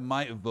congressman that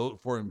might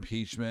vote for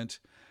impeachment,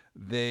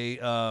 they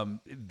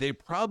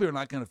probably are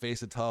not going to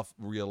face a tough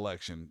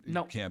reelection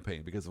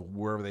campaign because of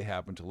wherever they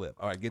happen to live.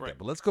 All right, I get that.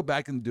 But let's go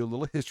back and do a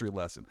little history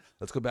lesson.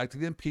 Let's go back to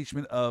the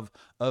impeachment of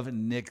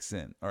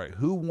Nixon. All right,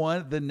 who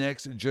won the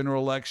next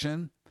general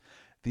election?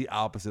 The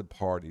opposite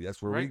party.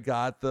 That's where we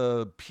got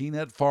the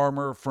peanut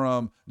farmer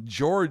from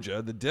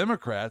Georgia, the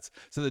Democrats.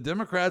 So the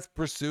Democrats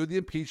pursued the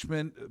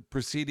impeachment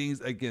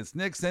proceedings against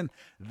Nixon.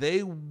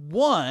 They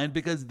won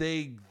because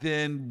they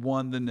then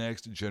won the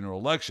next general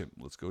election.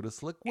 Let's go to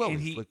Slick Willie.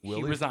 And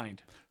he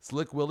resigned.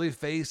 Slick Willie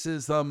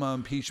faces some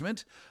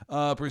impeachment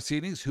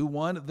proceedings. Who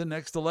won the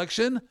next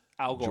election?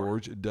 Al Gore.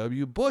 George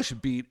W. Bush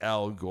beat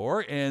Al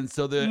Gore. And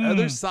so the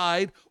other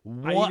side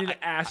won. I need an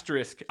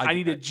asterisk. I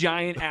need a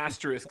giant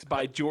asterisk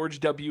by George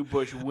W.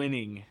 Bush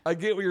winning. I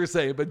get what you're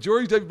saying, but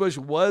George W. Bush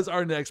was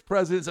our next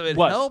president, so it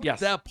helped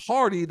that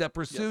party that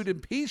pursued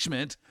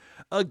impeachment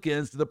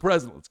against the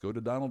president. Let's go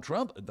to Donald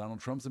Trump. Donald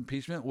Trump's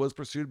impeachment was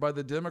pursued by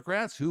the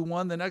Democrats. Who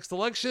won the next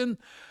election?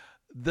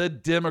 The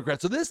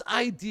Democrats. So this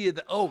idea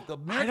that, the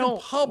American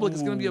public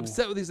is going to be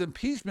upset with these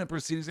impeachment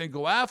proceedings and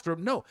go after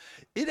them. No,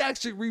 it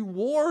actually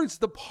rewards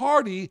the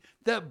party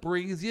that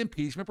brings the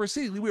impeachment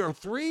proceedings. We are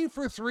 3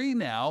 for 3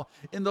 now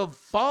in the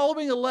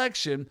following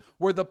election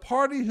where the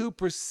party who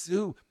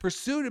pursued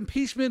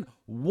impeachment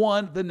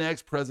won the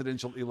next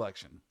presidential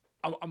election.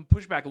 I'm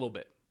push back a little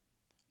bit.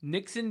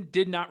 Nixon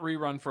did not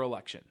rerun for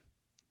election.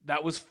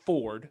 That was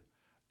Ford,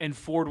 and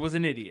Ford was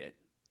an idiot.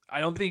 I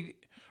don't think,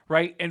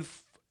 right?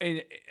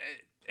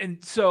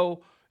 And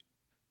so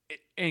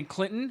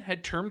Clinton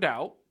had termed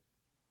out,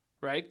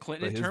 right?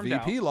 Clinton had termed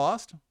out. His VP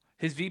lost.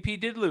 His VP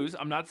did lose.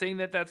 I'm not saying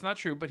that that's not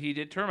true, but he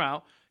did term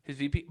out his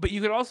VP. But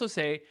you could also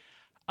say,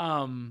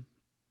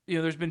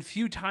 there's been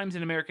few times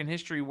in American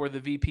history where the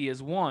VP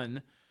has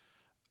won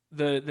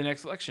the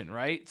next election,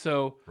 right?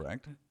 So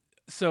correct.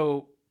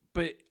 So,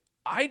 but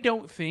I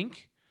don't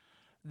think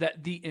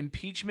that the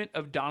impeachment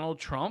of Donald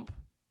Trump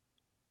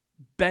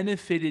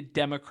benefited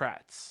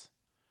Democrats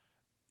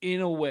in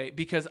a way,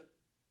 because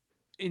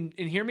and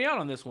hear me out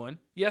on this one.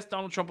 Yes,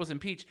 Donald Trump was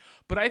impeached,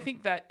 but I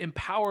think that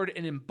empowered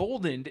and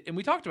emboldened, and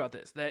we talked about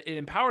this, that it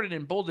empowered and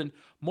emboldened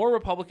more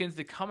Republicans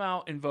to come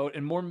out and vote,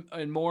 and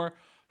more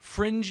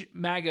fringe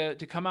MAGA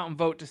to come out and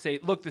vote to say,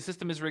 look, the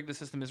system is rigged, the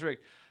system is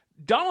rigged.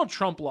 Donald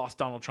Trump lost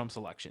Donald Trump's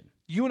election.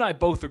 You and I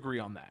both agree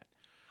on that.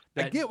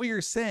 I get what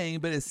you're saying,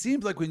 but it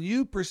seems like when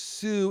you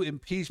pursue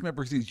impeachment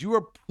proceedings, you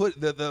are put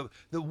the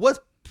what's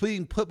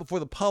being put before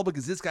the public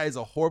is this guy is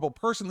a horrible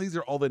person. These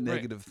are all the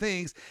negative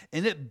things,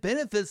 and it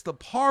benefits the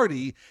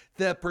party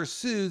that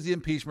pursues the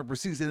impeachment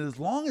proceedings. And as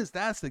long as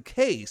that's the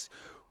case,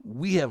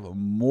 we have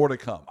more to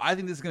come. I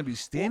think this is going to be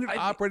standard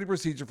operating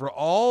procedure for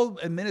all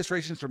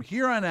administrations from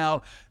here on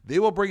out. They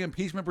will bring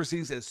impeachment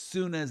proceedings as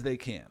soon as they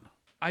can.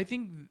 I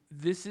think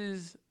this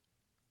is,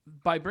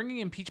 by bringing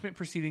impeachment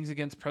proceedings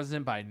against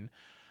President Biden,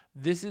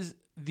 this is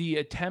the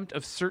attempt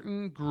of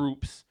certain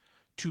groups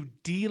to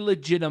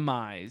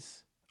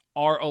delegitimize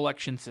our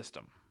election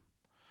system.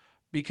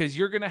 Because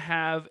you're going to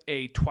have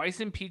a twice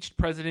impeached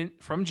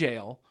president from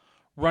jail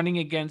running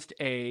against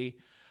a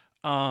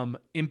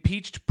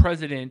impeached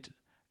president,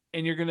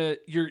 and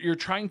you're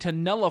trying to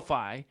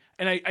nullify,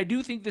 and I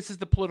do think this is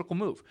the political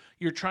move.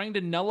 You're trying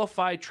to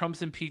nullify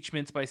Trump's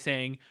impeachments by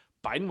saying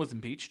Biden was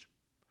impeached,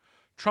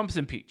 Trump's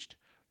impeached.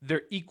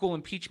 They're equal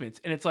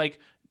impeachments. And it's like,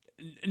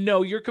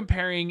 no, you're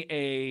comparing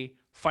a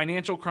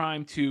financial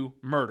crime to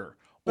murder.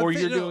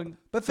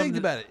 But think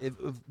about it.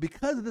 If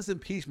because of this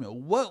impeachment,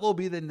 what will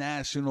be the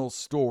national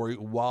story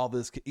while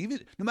this,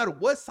 even no matter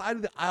what side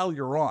of the aisle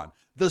you're on,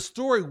 the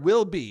story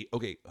will be,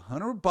 okay,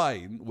 Hunter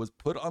Biden was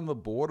put on the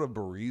board of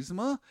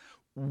Burisma.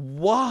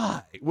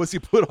 Why was he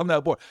put on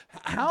that board?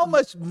 How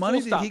much money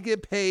did he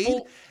get paid?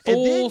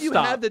 And then you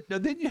have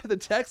the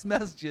text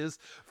messages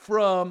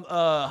from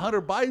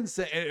Hunter Biden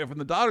saying, from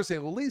the daughter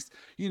saying, well, at least,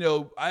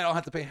 I don't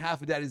have to pay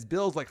half of daddy's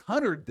bills like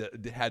Hunter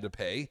had to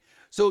pay.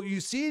 So you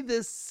see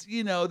this,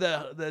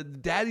 the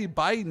daddy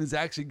Biden is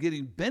actually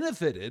getting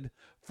benefited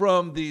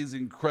from these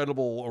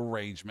incredible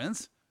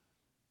arrangements.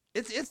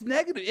 It's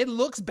negative. It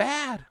looks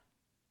bad.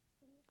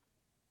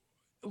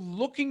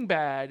 Looking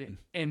bad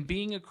and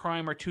being a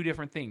crime are two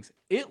different things.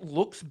 It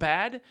looks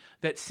bad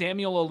that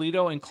Samuel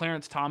Alito and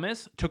Clarence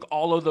Thomas took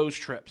all of those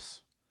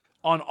trips.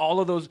 On all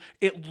of those,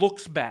 it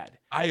looks bad.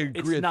 I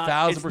agree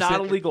 1,000%. It's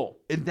not illegal.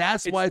 And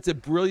that's why it's a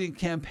brilliant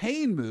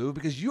campaign move,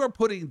 because you are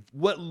putting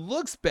what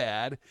looks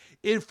bad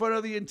in front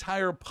of the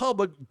entire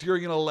public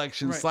during an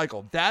election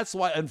cycle. That's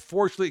why,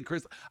 unfortunately,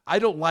 Chris, I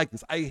don't like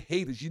this. I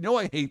hate this.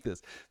 I hate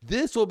this.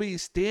 This will be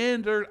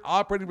standard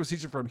operating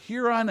procedure from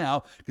here on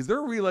out, because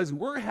they're realizing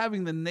we're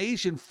having the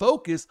nation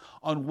focus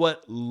on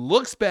what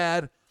looks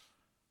bad.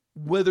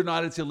 Whether or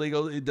not it's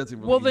illegal, it doesn't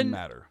really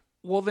matter.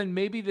 Well, then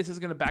maybe this is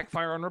going to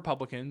backfire on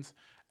Republicans,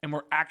 and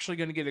we're actually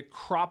going to get a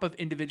crop of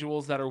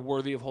individuals that are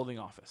worthy of holding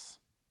office.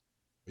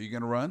 Are you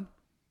going to run?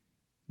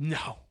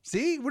 No.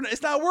 See?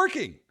 It's not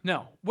working.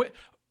 No.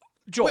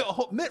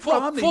 Joel, Mitt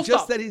Romney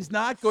just said he's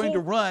not going to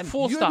run.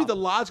 You would be the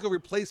logical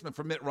replacement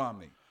for Mitt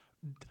Romney.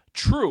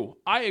 True.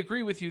 I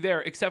agree with you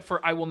there, except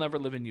for I will never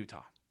live in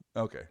Utah.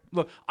 Okay.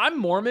 Look, I'm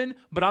Mormon,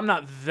 but I'm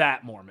not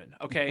that Mormon,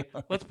 okay?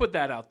 Let's put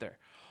that out there.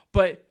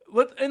 But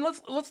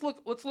let's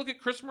look at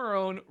Chris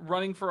Marone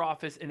running for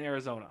office in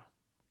Arizona.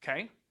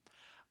 Okay,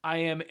 I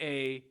am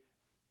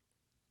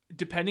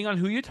depending on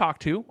who you talk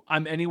to,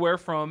 I'm anywhere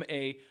from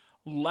a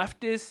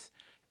leftist,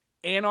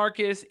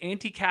 anarchist,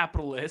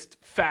 anti-capitalist,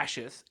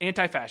 fascist,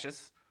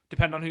 anti-fascist,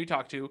 depending on who you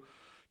talk to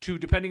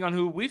depending on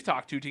who we've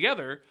talked to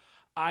together,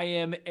 I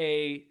am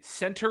a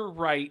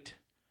center-right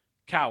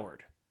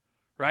coward.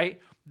 Right?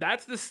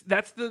 That's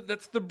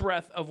the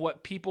breadth of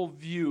what people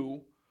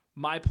view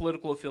my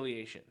political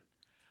affiliation.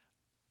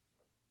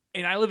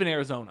 And I live in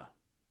Arizona.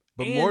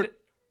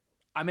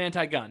 I'm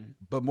anti-gun.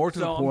 But more to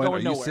the point, are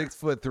you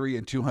 6'3"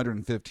 and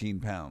 215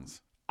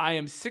 pounds? I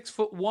am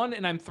 6'1"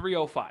 and I'm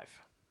 305.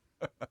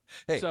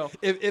 Hey, so,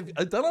 if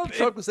Donald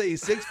Trump would say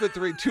he's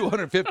 6'3",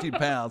 215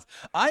 pounds,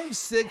 I'm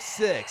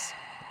 6'6",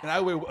 and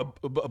I weigh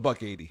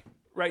 $180.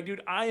 Right,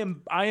 dude. I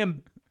am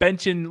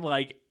benching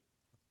like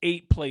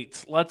 8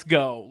 plates. Let's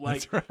go.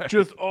 Like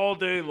just all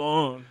day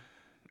long.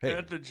 Hey,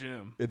 at the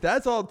gym. If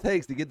that's all it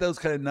takes to get those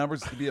kind of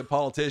numbers to be a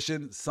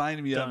politician,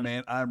 sign me up,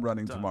 man. I'm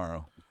running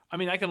tomorrow. I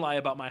mean, I can lie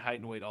about my height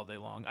and weight all day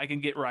long. I can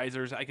get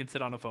risers. I can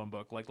sit on a phone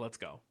book. Like, let's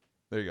go.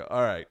 There you go.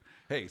 All right.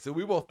 Hey, so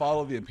we will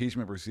follow the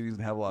impeachment proceedings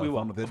and have a lot of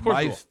fun with it.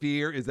 My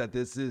fear is that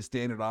this is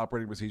standard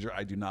operating procedure.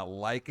 I do not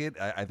like it.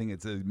 I think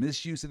it's a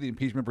misuse of the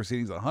impeachment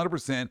proceedings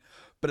 100%.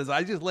 But as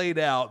I just laid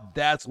out,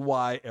 that's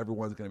why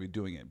everyone's going to be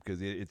doing it,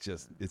 because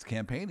it's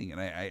campaigning, and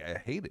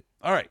I hate it.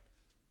 All right.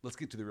 Let's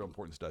get to the real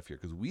important stuff here,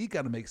 because we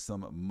got to make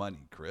some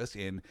money, Chris.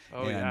 And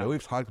I know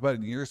we've talked about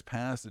in years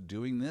past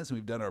doing this, and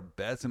we've done our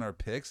bets and our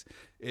picks.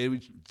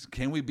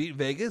 Can we beat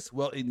Vegas?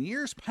 Well, in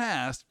years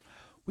past,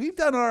 we've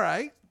done all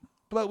right,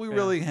 but we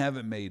really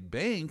haven't made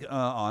bank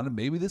on it.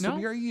 Maybe this will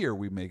be our year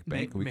we make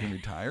bank and we can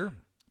retire.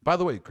 By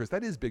the way, Chris,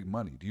 that is big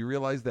money. Do you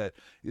realize that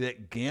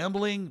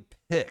gambling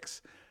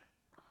picks,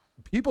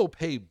 people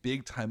pay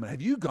big time?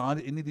 Have you gone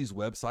to any of these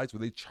websites where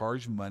they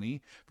charge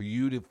money for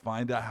you to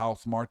find out how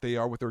smart they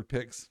are with their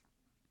picks?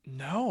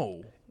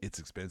 No. It's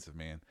expensive,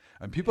 man.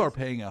 And people are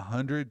paying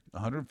 $100,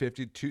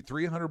 $150,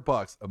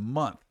 $300 a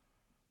month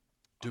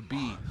to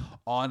be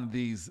on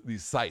these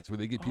sites where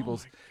they get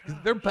people's,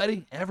 they're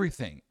betting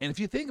everything. And if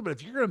you think about it,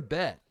 if you're going to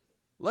bet,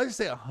 let's just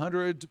say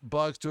 $100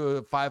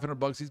 to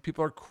 $500, these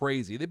people are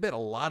crazy. They bet a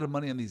lot of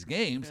money on these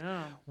games.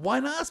 Yeah.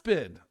 Why not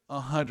spend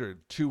 $100,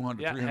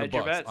 $200,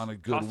 $300 on a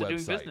good cost website? Of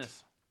doing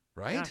business.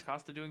 Right? Yeah,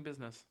 cost of doing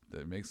business.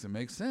 That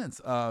makes sense.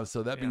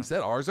 So that being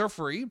said, ours are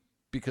free.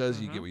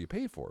 because you get what you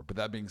pay for. But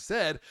that being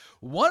said,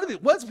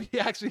 once we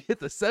actually hit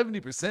the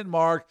 70%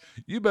 mark,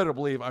 you better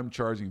believe I'm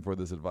charging for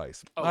this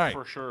advice. Oh, all right.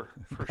 for sure.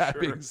 That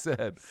being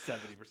said,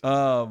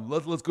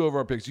 70%. Let's go over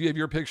our picks. Do you have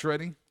your picks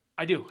ready?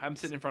 I do. I'm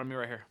sitting in front of me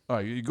right here. All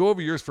right, you go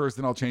over yours first,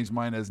 then I'll change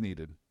mine as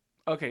needed.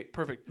 Okay,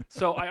 perfect.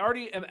 So I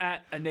already am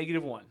at a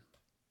 -1,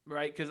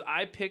 right? Because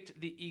I picked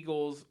the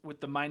Eagles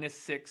with the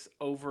 -6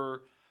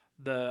 over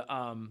the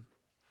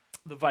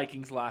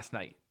Vikings last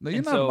night. No,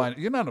 you're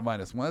not a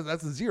 -1.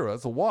 That's a 0.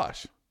 That's a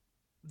wash.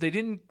 They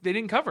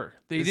didn't cover.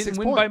 They didn't 6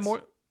 win by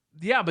more.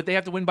 Yeah, but they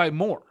have to win by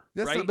more.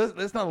 Right?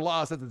 That's not a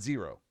loss. That's a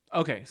 0.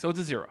 Okay, so it's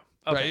a 0.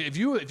 Okay. Right.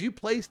 If you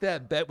place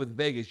that bet with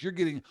Vegas, you're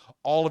getting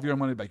all of your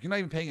money back. You're not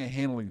even paying a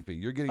handling fee.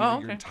 You're getting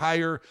your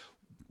entire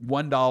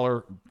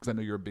 $1, because I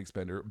know you're a big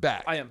spender,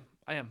 back. I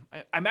am.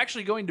 I'm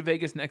actually going to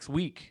Vegas next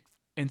week,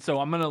 and so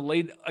I'm going to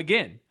lay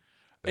again.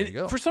 There you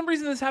go. For some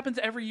reason, this happens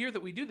every year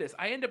that we do this.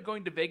 I end up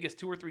going to Vegas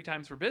 2 or 3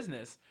 times for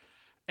business,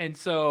 and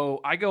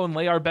so I go and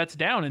lay our bets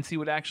down and see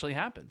what actually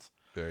happens.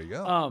 There you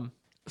go.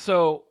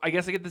 So I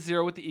guess I get the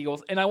 0 with the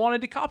Eagles, and I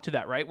wanted to cop to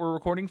that, right? We're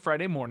recording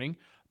Friday morning,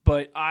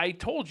 but I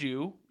told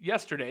you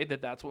yesterday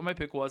that that's what my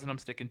pick was, and I'm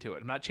sticking to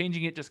it. I'm not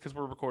changing it just because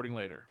we're recording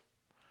later.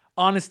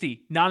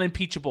 Honesty,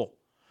 non-impeachable.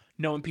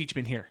 No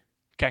impeachment here.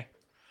 Okay.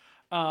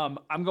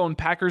 I'm going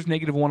Packers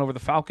 -1 over the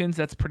Falcons.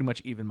 That's pretty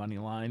much even money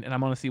line, and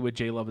I'm going to see what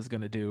J Love is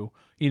going to do.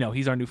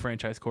 He's our new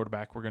franchise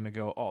quarterback. We're going to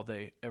go all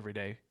day, every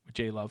day with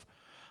J Love.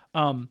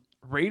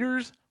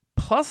 Raiders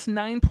plus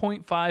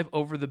 9.5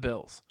 over the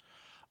Bills.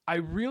 I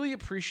really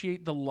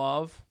appreciate the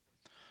love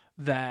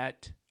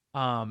that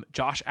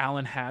Josh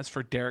Allen has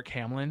for Derek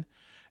Hamlin,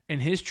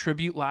 and his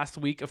tribute last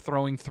week of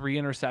throwing 3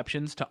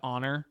 interceptions to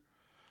honor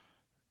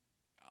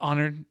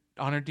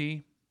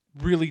D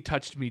really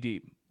touched me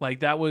deep. Like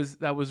that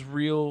was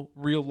real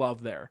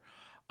love there.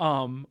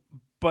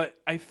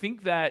 But I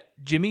think that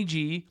Jimmy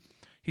G,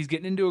 he's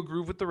getting into a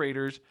groove with the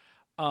Raiders.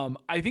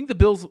 I think the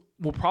Bills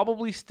will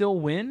probably still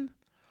win,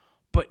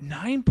 but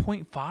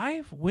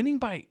 9.5, winning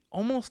by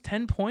almost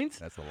 10 points.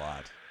 That's a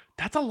lot.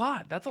 That's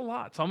a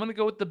lot. So I'm gonna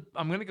go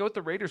with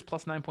the Raiders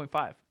plus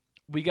 9.5.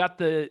 We got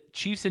the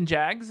Chiefs and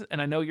Jags,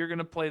 and I know you're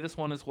gonna play this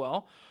one as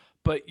well,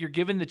 but you're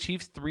giving the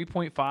Chiefs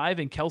 3.5,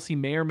 and Kelsey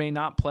may or may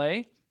not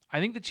play. I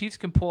think the Chiefs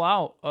can pull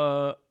out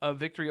a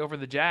victory over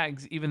the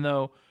Jags, even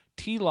though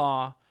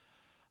T-Law,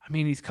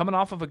 he's coming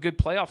off of a good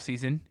playoff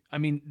season.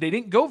 They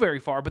didn't go very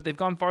far, but they've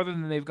gone farther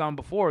than they've gone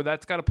before.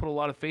 That's got to put a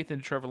lot of faith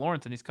into Trevor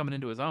Lawrence, and he's coming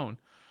into his own.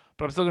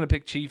 But I'm still going to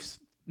pick Chiefs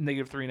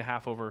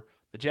 -3.5 over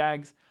the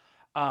Jags.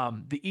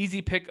 The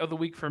easy pick of the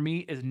week for me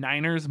is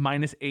Niners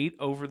 -8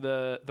 over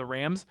the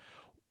Rams.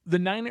 The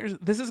Niners,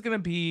 this is going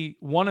to be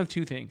one of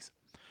two things.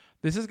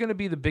 This is going to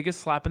be the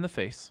biggest slap in the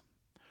face,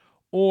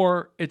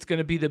 or it's going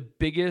to be the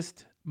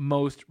biggest,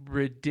 most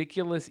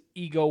ridiculous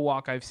ego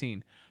walk I've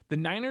seen. The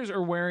Niners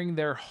are wearing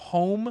their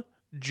home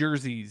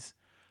jerseys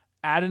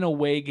at an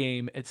away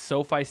game at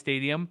SoFi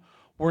Stadium.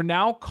 We're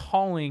now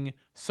calling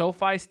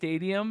SoFi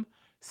Stadium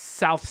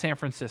South San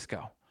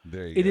Francisco.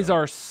 There you go. It is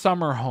our our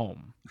summer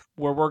home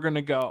where we're going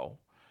to go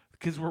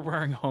because we're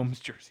wearing home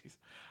jerseys.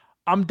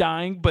 I'm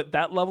dying, but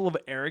that level of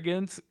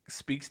arrogance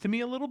speaks to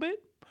me a little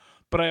bit.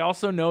 But I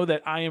also know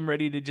that I am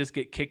ready to just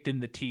get kicked in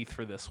the teeth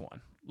for this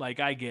one. Like,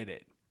 I get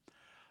it.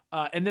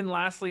 And then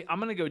lastly, I'm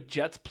going to go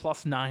Jets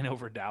plus 9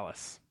 over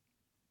Dallas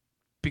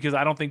because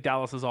I don't think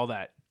Dallas is all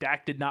that.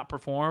 Dak did not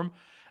perform,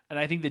 and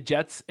I think the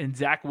Jets and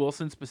Zach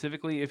Wilson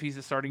specifically, if he's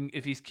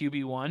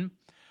QB1,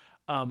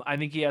 I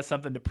think he has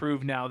something to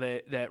prove now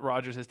that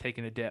Rodgers has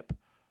taken a dip.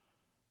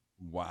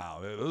 Wow,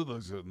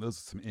 those are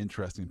some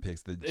interesting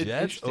picks. The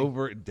Jets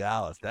over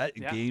Dallas. That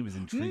game is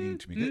intriguing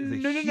to me.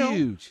 It's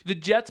huge. The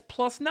Jets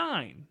plus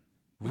 9.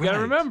 We got to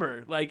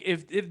remember, like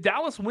if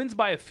Dallas wins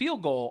by a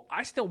field goal,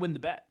 I still win the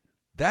bet.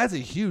 That's a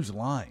huge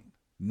line.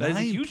 That is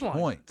a huge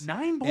points. Line.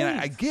 9 points. And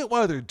I get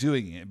why they're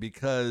doing it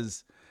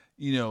because,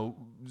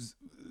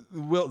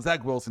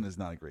 Zach Wilson is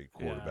not a great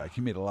quarterback. Yeah.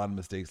 He made a lot of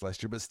mistakes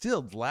last year, but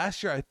still,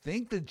 last year I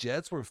think the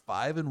Jets were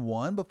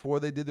 5-1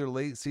 before they did their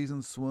late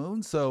season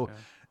swoon. So. Okay.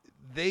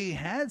 They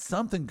had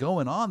something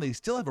going on. They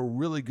still have a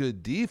really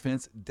good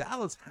defense.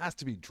 Dallas has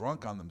to be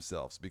drunk on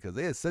themselves because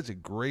they had such a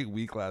great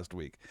week last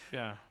week.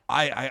 Yeah.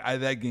 I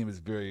that game is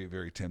very,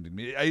 very tempting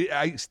me.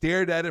 I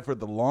stared at it for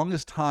the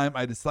longest time.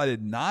 I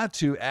decided not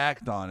to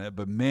act on it,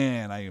 but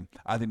man, I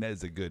think that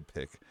is a good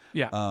pick.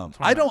 Yeah.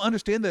 I don't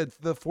understand the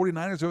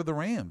 49ers over the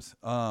Rams.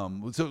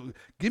 So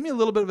give me a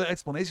little bit of an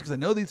explanation because I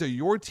know these are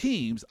your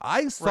teams.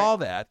 I saw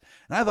that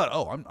and I thought,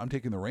 I'm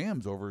taking the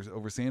Rams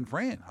over San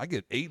Fran. I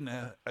get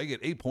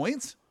 8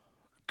 points.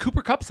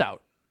 Cooper Kupp's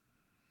out.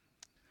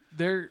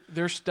 Their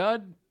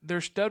stud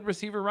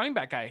receiver running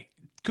back guy.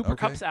 Cooper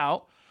Kupp's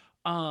out.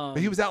 But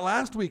he was out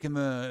last week and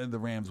the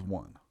Rams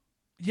won.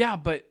 Yeah,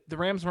 but the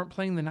Rams weren't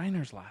playing the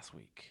Niners last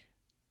week.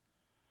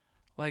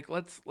 Like,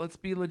 let's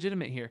be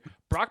legitimate here.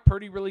 Brock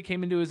Purdy really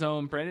came into his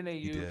own. Brandon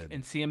Ayuk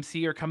and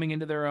CMC are coming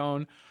into their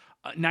own.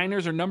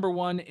 Niners are number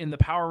 1 in the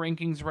power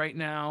rankings right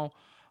now.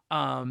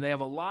 They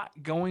have a lot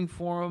going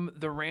for them.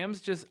 The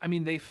Rams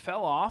they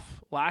fell off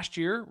last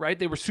year, right?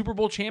 They were Super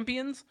Bowl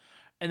champions,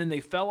 and then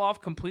they fell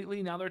off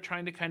completely. Now they're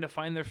trying to kind of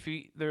find their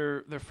feet,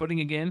 their footing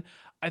again.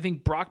 I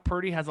think Brock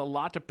Purdy has a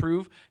lot to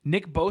prove.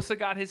 Nick Bosa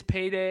got his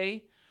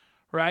payday,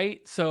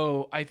 right?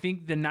 So I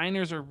think the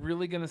Niners are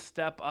really going to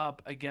step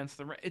up against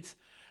the.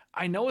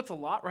 I know it's a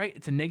lot, right?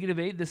 It's a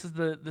 -8. This is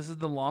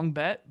the long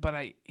bet, but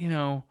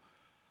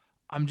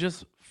I'm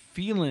just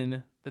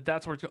feeling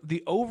that's where it's going.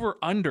 The over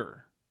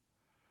under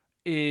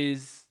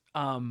is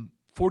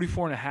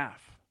 44.5.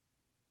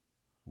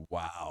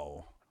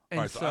 Wow. And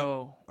all right,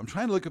 so I'm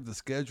trying to look up the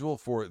schedule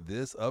for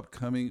this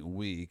upcoming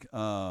week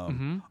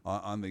on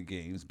the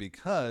games,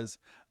 because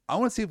I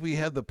want to see if we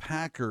have the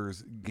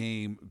Packers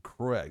game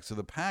correct. So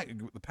the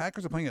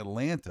Packers are playing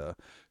Atlanta.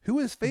 Who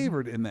is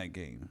favored in that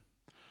game?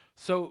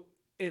 So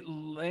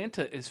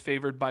Atlanta is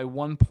favored by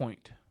 1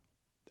 point.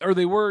 Or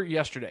they were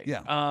yesterday.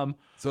 Yeah.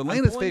 So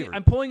Atlanta's favored.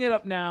 I'm pulling it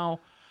up now,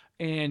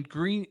 and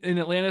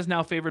Atlanta is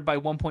now favored by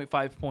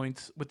 1.5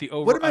 points with the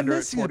over what am under I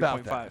missing at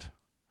 40.5. about that?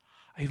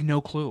 I have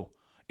no clue.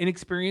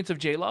 Inexperience of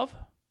J Love?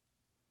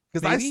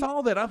 Because I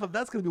saw that. I thought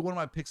that's going to be one of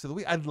my picks of the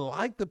week. I'd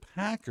like the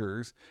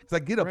Packers because I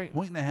get a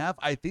 1.5.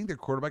 I think their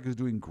quarterback is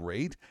doing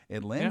great.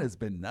 Atlanta has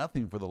been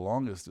nothing for the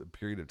longest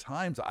period of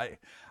time. So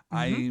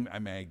I mean,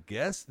 I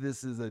guess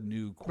this is a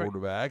new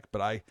quarterback,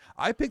 but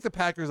I picked the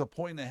Packers a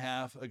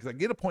 1.5 because I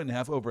get a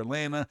 1.5 over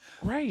Atlanta.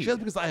 Right. Just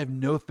because I have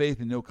no faith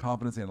and no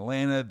confidence in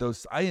Atlanta.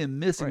 I am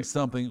missing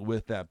something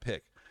with that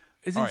pick.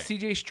 Isn't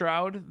CJ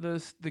Stroud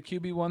the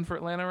QB1 for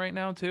Atlanta right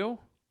now too?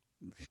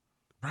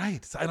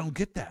 Right. So I don't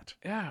get that.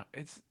 Yeah.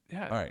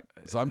 All right.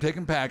 So I'm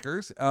taking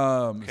Packers.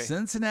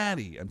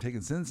 Cincinnati. I'm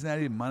taking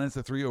Cincinnati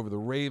 -3 over the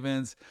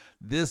Ravens.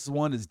 This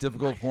one is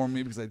difficult for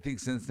me because I think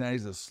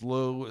Cincinnati's a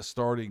slow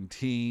starting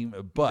team,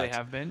 but they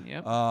have been.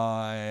 Yep.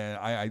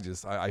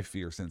 I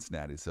fear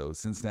Cincinnati. So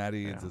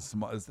Cincinnati it's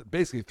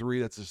basically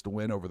 3. That's just a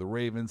win over the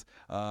Ravens.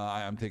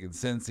 I'm taking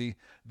Cincy.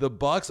 The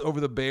Bucks over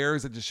the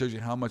Bears. It just shows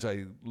you how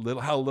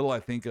little I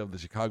think of the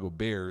Chicago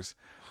Bears.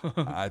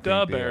 I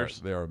think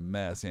they're a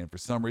mess, and for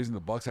some reason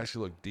the Bucks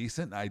actually look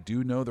decent. I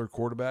do know their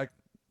quarterback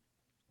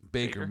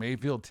Baker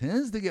Mayfield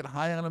tends to get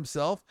high on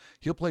himself.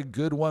 He'll play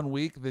good 1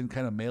 week, then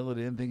kind of mail it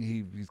in, think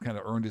he's kind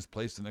of earned his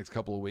place the next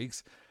couple of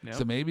weeks. Yep.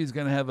 So maybe he's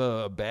going to have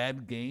a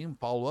bad game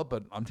follow up.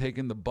 But I'm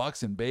taking the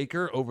Bucks and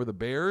Baker over the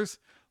Bears.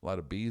 A lot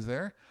of B's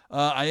there.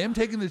 I am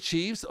taking the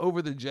Chiefs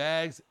over the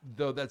Jags,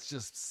 though that's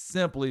just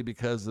simply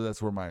because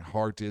that's where my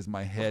heart is.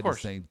 My head is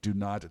saying, do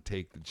not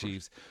take the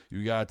Chiefs.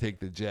 You got to take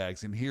the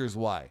Jags. And here's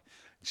why.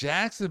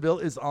 Jacksonville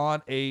is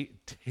on a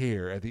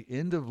tear. At the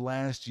end of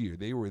last year,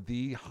 they were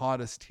the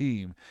hottest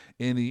team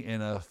in the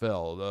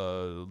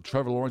NFL.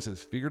 Trevor Lawrence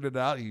has figured it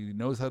out. He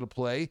knows how to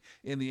play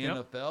in the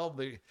NFL.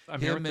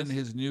 Him and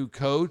his new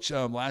coach,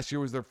 last year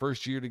was their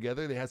first year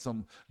together. They had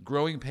some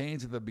growing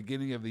pains at the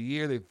beginning of the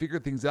year. They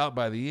figured things out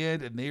by the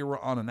end, and they were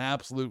on an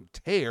absolute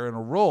tear and a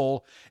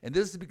roll. And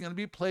this is going to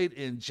be played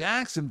in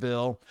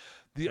Jacksonville.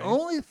 The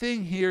only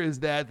thing here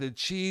is that the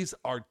Chiefs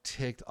are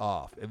ticked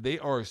off. And they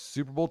are a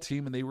Super Bowl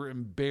team, and they were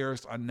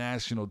embarrassed on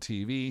national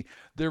TV.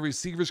 Their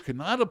receivers could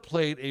not have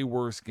played a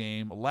worse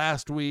game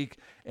last week.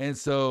 And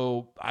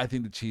so I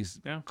think the Chiefs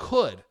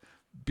could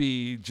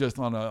be just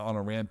on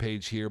a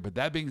rampage here. But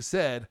that being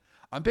said,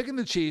 I'm picking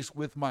the Chiefs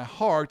with my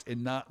heart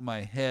and not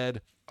my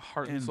head.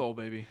 Heart and soul,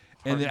 baby.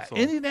 And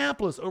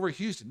Indianapolis over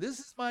Houston. This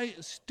is my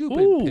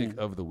stupid pick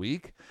of the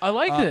week. I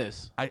like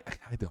this. I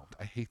don't.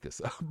 I hate this,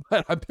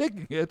 but I'm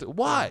picking it.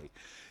 Why?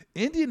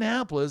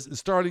 Indianapolis is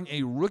starting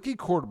a rookie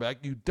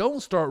quarterback. You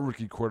don't start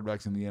rookie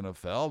quarterbacks in the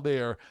NFL.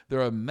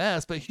 They're a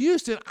mess. But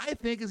Houston, I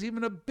think, is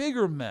even a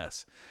bigger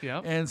mess.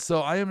 Yeah. And so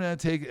I am going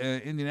to take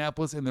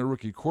Indianapolis and their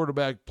rookie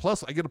quarterback.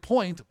 Plus, I get a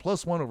point,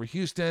 +1 over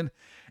Houston.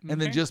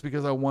 And then just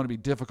because I want to be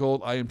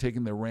difficult, I am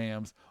taking the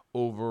Rams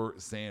over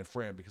San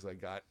Fran because I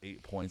got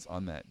 8 points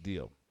on that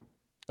deal.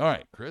 All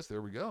right, Chris, there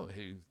we go.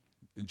 Hey,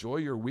 enjoy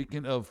your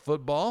weekend of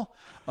football.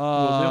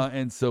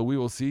 And so we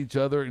will see each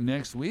other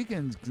next week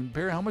and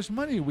compare how much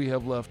money we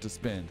have left to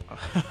spend.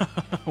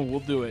 We'll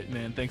do it,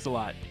 man. Thanks a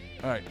lot.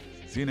 All right.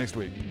 See you next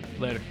week.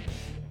 Later.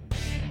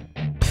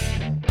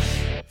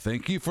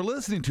 Thank you for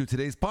listening to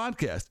today's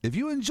podcast. If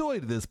you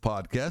enjoyed this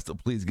podcast,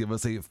 please give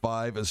us a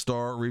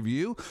 5-star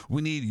review.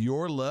 We need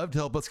your love to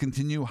help us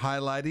continue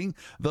highlighting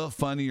the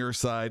funnier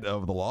side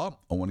of the law.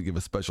 I want to give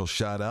a special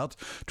shout out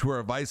to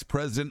our Vice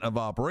President of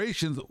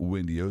Operations,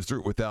 Wendy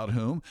Oster, without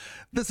whom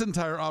this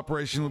entire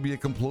operation would be a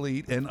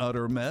complete and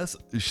utter mess.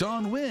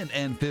 Sean Wynn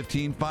and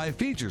 15-5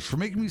 Features for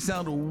making me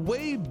sound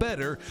way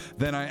better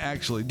than I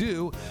actually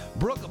do.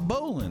 Brooke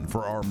Bolin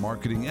for our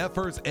marketing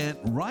efforts, and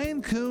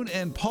Ryan Kuhn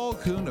and Paul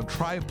Kuhn of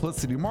Triplicity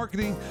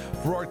Marketing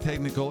for our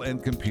technical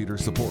and computer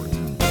support.